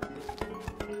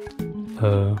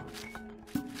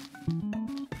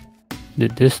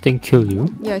 Did this thing kill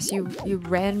you? Yes, you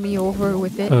ran me over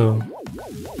with it. Oh.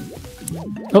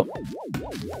 Oh!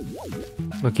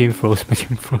 My game froze, my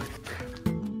game froze.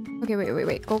 Okay,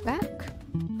 wait. Go back.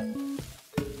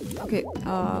 Okay,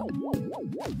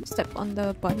 step on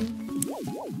the button.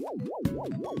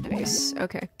 Nice,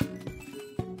 okay.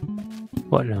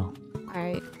 What now?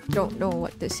 I don't know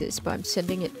what this is, but I'm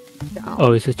sending it down.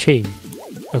 Oh, it's a chain.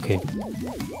 Okay.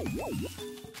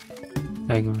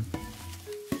 Hang on.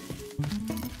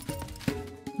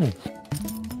 Nice.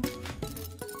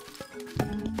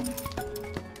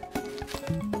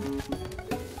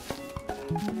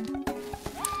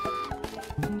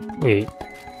 Wait.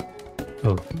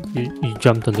 Oh, you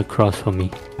jumped on the cross for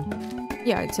me.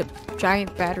 Yeah, it's a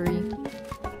giant battery.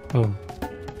 Oh.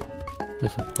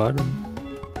 There's a button.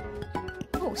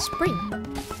 Oh, spring.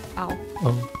 Ow.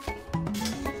 Oh.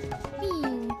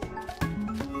 Whee.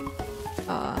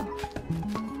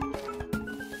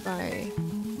 If I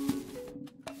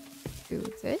do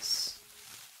this.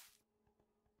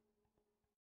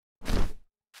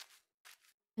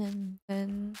 And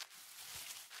then...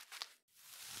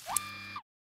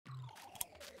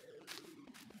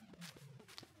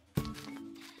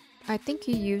 I think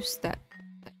you use that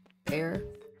there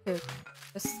to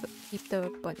just keep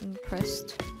the button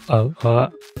pressed. I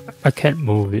can't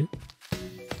move it.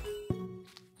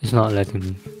 It's not letting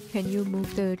me. Can you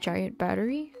move the giant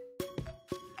battery?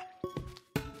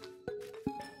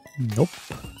 Nope.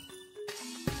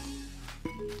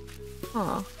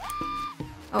 Huh.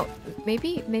 Oh,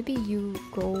 maybe you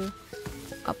go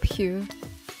up here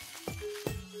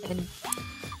and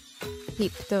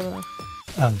keep the...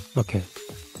 Okay.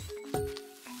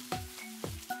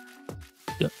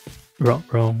 Yeah.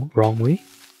 Wrong way?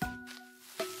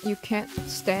 You can't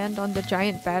stand on the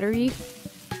giant battery,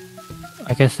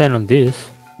 I can stand on this.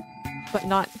 but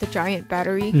not the giant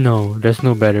battery. No, there's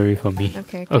no battery for me.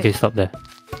 Okay, Okay, stop there.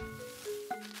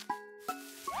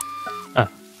 Ah.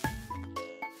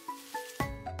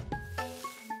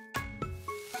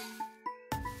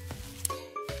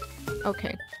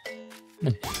 Okay.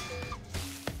 Nice.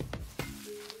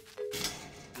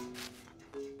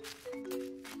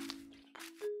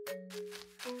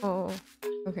 Oh,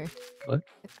 okay. What?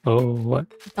 Oh, what?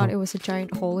 I thought it was a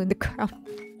giant hole in the ground.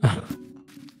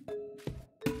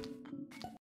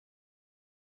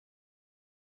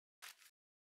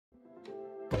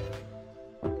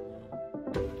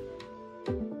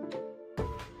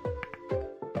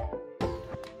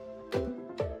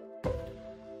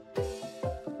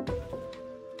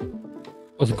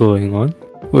 What's going on?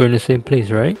 We're in the same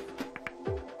place, right?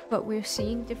 But we're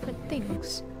seeing different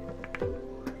things.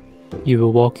 You were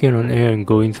walking on air and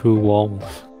going through walls.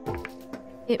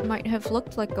 It might have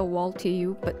looked like a wall to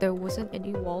you, but there wasn't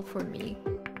any wall for me.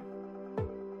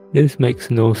 This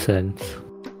makes no sense.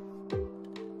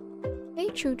 Hey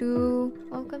Chudu,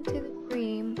 welcome to the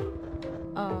stream.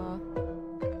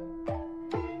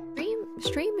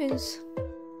 Stream is...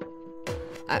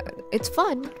 it's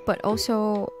fun, but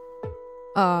also...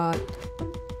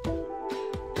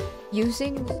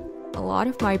 using a lot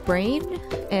of my brain,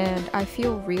 and I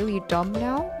feel really dumb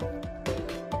now.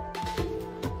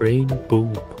 Brain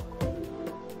boom.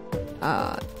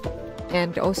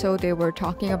 And also they were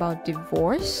talking about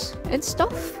divorce and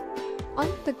stuff on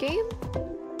the game.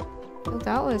 So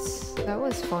that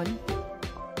was fun.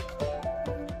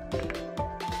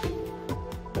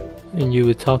 And you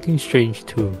were talking strange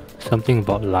too. Something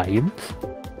about lions?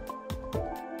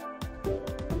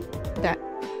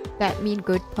 That mean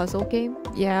good puzzle game?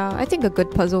 Yeah, I think a good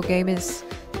puzzle game is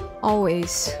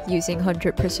always using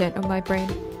 100% of my brain.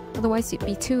 Otherwise it'd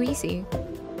be too easy.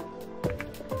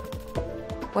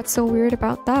 What's so weird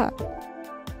about that?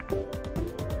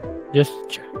 Just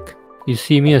check. You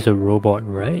see me as a robot,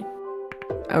 right?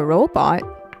 A robot?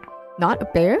 Not a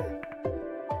bear?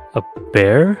 A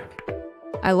bear?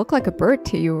 I look like a bird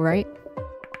to you, right?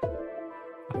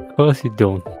 Of course you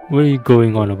don't. What are you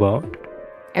going on about?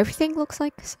 Everything looks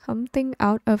like something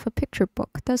out of a picture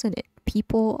book, doesn't it?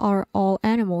 People are all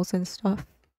animals and stuff.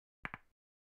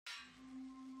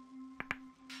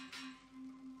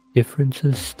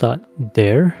 Differences start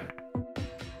there?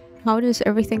 How does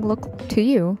everything look to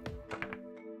you?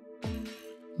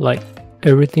 Like,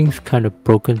 everything's kind of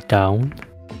broken down.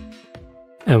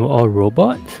 And we're all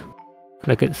robots?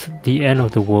 Like it's the end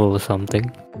of the world or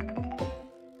something.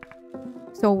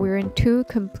 So we're in two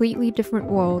completely different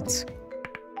worlds.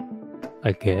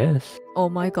 I guess. Oh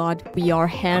my god, we are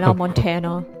Hannah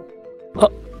Montana.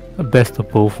 A best of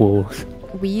both worlds.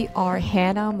 We are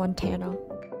Hannah Montana.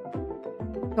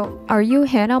 So, are you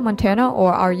Hannah Montana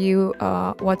or are you,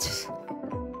 what's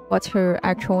her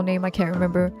actual name? I can't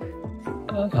remember.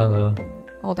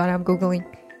 Hold on, I'm googling.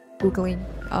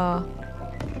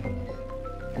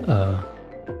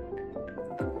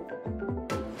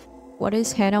 What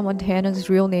is Hannah Montana's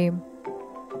real name?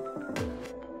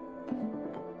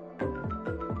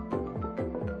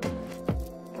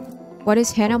 What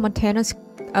is Hannah Montana's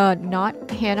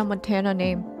not Hannah Montana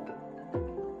name?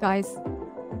 Guys.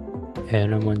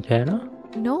 Hannah Montana?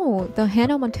 No, the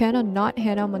Hannah Montana, not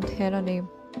Hannah Montana name.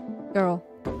 Girl.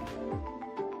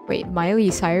 Wait,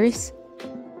 Miley Cyrus?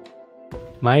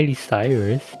 Miley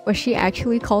Cyrus? Was she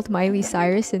actually called Miley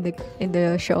Cyrus in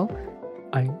the show?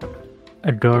 I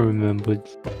don't remember.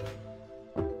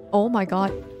 Oh my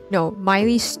god. No,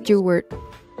 Miley Stewart.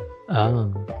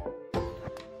 Oh.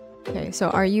 Okay, so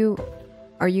are you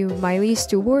Miley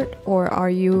Stewart or are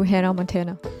you Hannah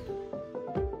Montana?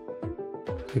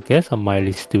 I guess I'm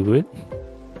Miley Stewart.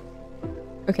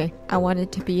 Okay, I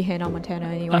wanted to be Hannah Montana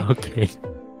anyway. Okay.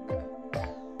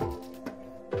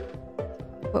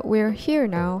 But we're here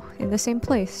now, in the same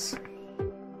place.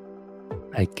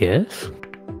 I guess.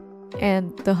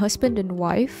 And the husband and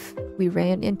wife we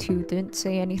ran into didn't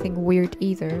say anything weird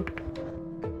either.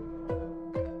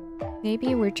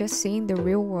 Maybe we're just seeing the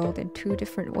real world in two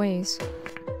different ways.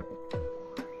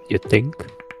 You think?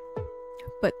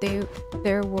 But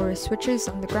there were switches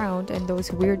on the ground and those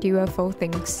weird UFO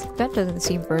things. That doesn't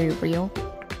seem very real.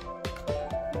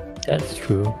 That's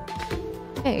true.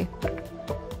 Hey.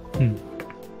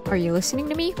 Are you listening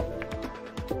to me?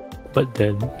 But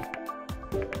then...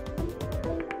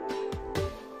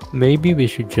 maybe we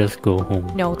should just go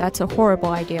home. No, that's a horrible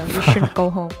idea. We shouldn't go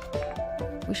home.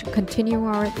 We should continue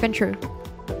our adventure.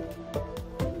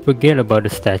 Forget about the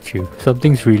statue.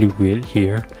 Something's really weird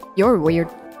here. You're weird.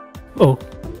 Oh,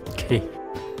 okay.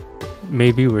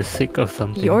 Maybe we're sick of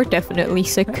something. You're definitely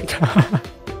sick.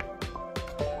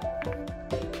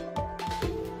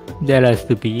 That has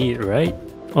to be it, right?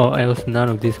 Or else none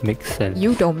of this makes sense.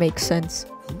 You don't make sense.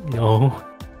 No.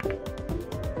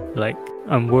 Like,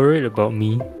 I'm worried about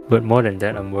me, but more than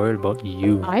that, I'm worried about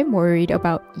you. I'm worried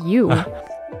about you.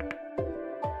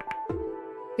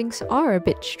 Things are a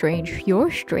bit strange.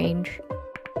 You're strange.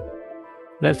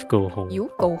 Let's go home.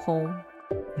 You go home.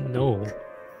 No.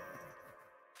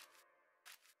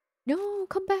 No,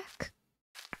 come back.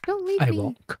 Don't leave I me.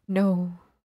 won't. No.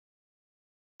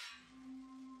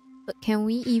 But can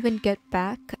we even get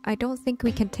back? I don't think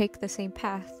we can take the same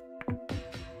path.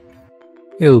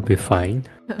 It'll be fine.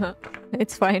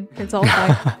 It's fine. It's all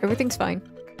fine. Everything's fine.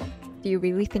 Do you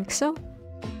really think so?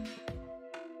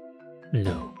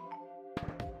 No.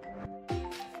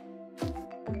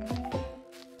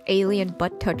 Alien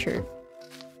butt toucher.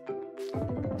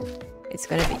 It's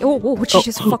gonna be. Oh,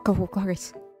 Jesus, fuck off,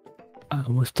 guys. I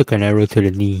almost took an arrow to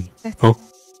the knee.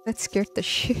 That scared the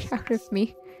shit out of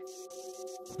me.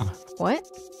 What?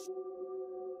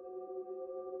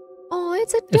 Oh,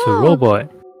 it's a dog. It's a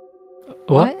robot.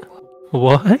 What?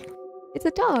 What? It's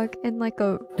a dog and like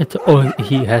a. It's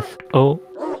he has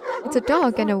It's a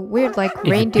dog and a weird like it's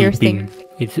reindeer beeping. thing.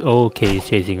 It's okay. It's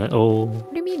chasing it. Oh.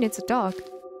 What do you mean it's a dog?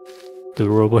 The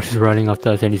robot is running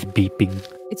after us and it's beeping.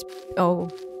 It's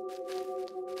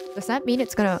Does that mean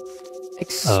it's gonna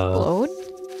explode?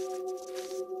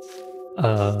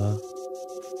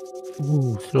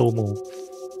 Ooh, slow-mo.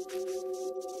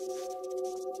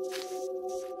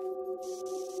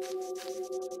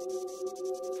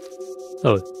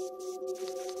 Oh.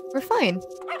 We're fine.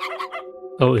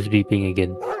 Oh, it's beeping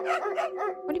again.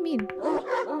 What do you mean?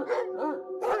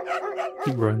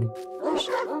 Keep running.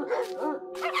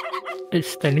 It's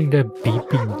standing there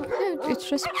beeping. Yeah, it's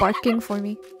just barking for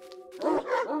me.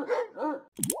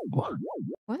 What?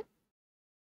 What?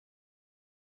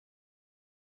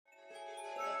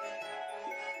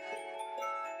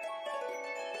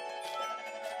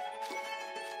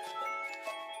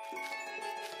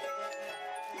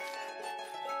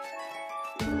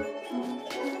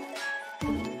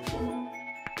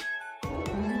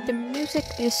 The music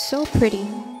is so pretty.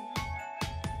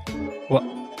 What?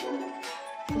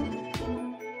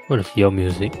 What is your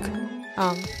music?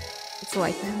 It's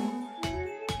like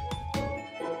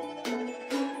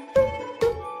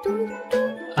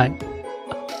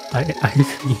I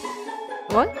see.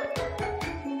 what?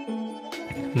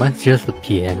 Mine's just a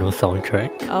piano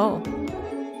soundtrack. Oh.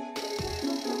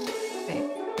 Okay.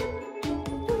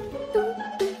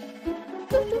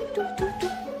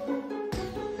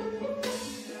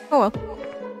 Oh well.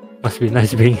 Must be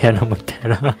nice being Hannah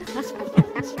Montana.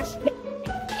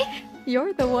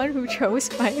 You're the one who chose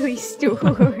Miley Stewart.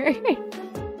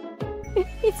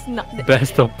 It's not.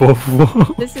 Best of both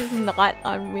worlds. This is not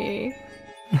on me.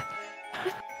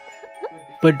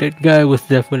 But that guy was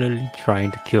definitely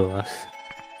trying to kill us.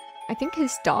 I think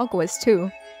his dog was too.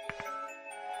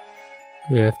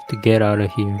 We have to get out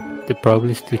of here. They're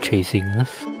probably still chasing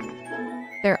us.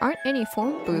 There aren't any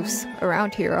phone booths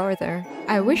around here, are there?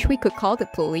 I wish we could call the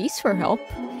police for help.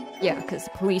 Yeah, because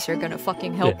the police are gonna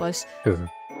fucking help us. Sure.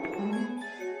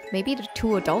 Maybe the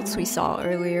 2 adults we saw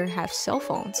earlier have cell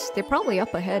phones. They're probably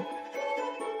up ahead.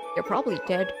 They're probably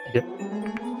dead. Yep.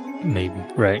 Maybe.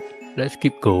 Right. Let's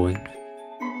keep going.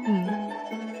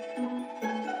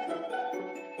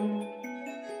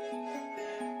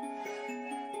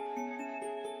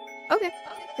 Okay.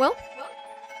 Well,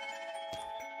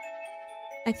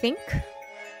 I think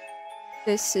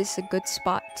this is a good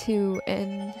spot to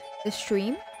end the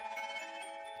stream.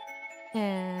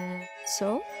 And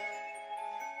so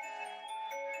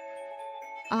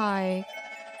I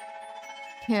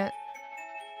can't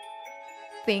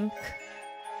think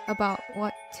about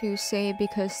what to say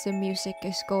because the music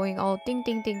is going all ding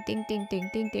ding ding ding ding ding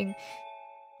ding ding.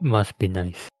 Must be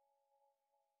nice.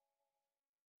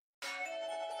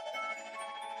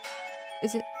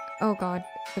 Is it? Oh god,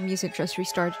 the music just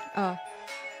restarted.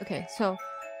 Okay, so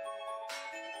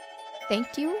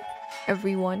thank you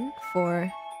everyone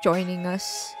for joining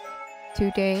us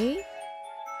today.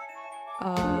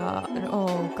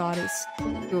 Oh god, it's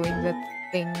doing the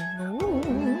thing.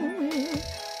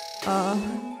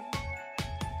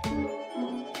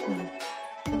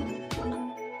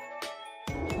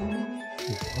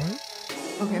 What?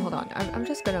 Okay, hold on. I'm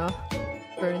just gonna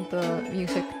turn the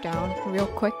music down real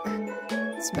quick.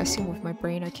 It's messing with my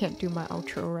brain. I can't do my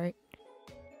outro right.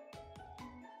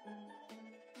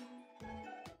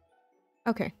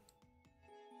 Okay.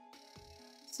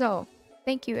 So,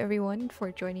 thank you everyone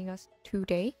for joining us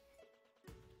today.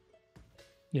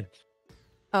 Yes.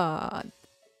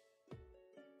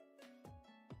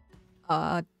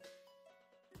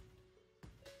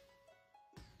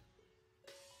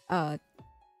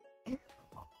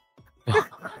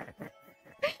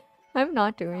 I'm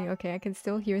not doing okay. I can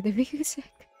still hear the music.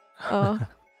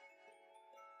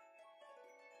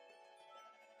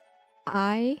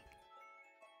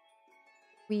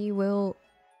 We will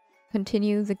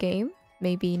continue the game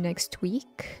maybe next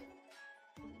week.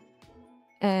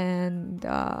 And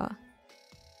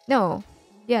no.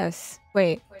 Yes.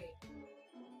 Wait.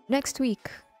 Next week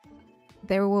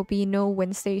there will be no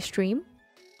Wednesday stream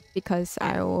because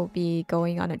I will be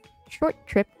going on a short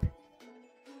trip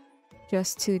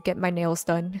just to get my nails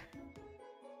done.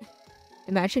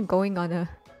 Imagine going to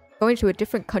a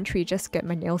different country just to get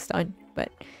my nails done,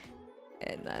 but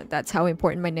that's how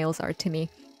important my nails are to me.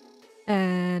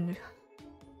 And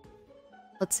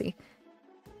let's see.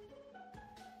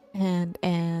 And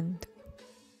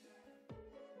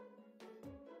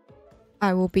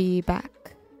I will be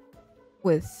back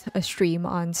with a stream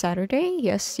on Saturday.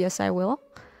 Yes, I will.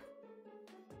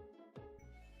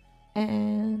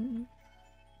 And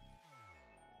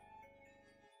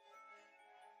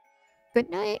good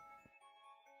night,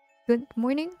 good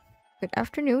morning, good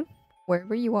afternoon,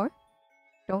 wherever you are.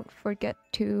 Don't forget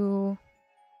to...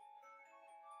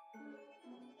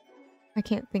 I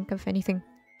can't think of anything.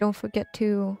 Don't forget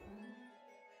to...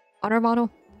 Waterbottle.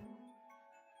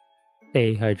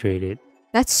 Stay hydrated.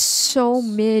 That's so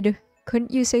mid.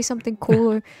 Couldn't you say something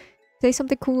cooler? Say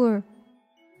something cooler.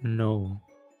 No.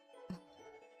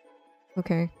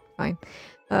 Okay, fine.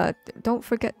 Don't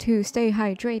forget to stay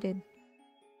hydrated.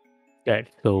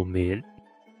 That's so mid.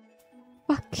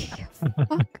 Fuck.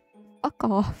 Fuck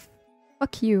off.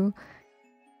 Fuck you.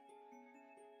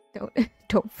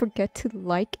 Don't forget to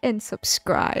like and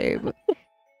subscribe.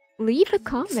 Leave a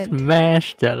comment.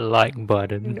 Smash that like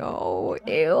button. No,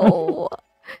 ew.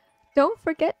 Don't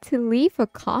forget to leave a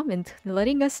comment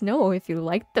letting us know if you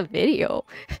liked the video.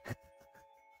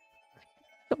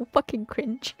 So fucking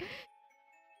cringe.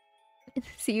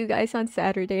 See you guys on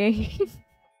Saturday.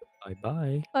 Bye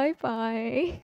bye. Bye bye.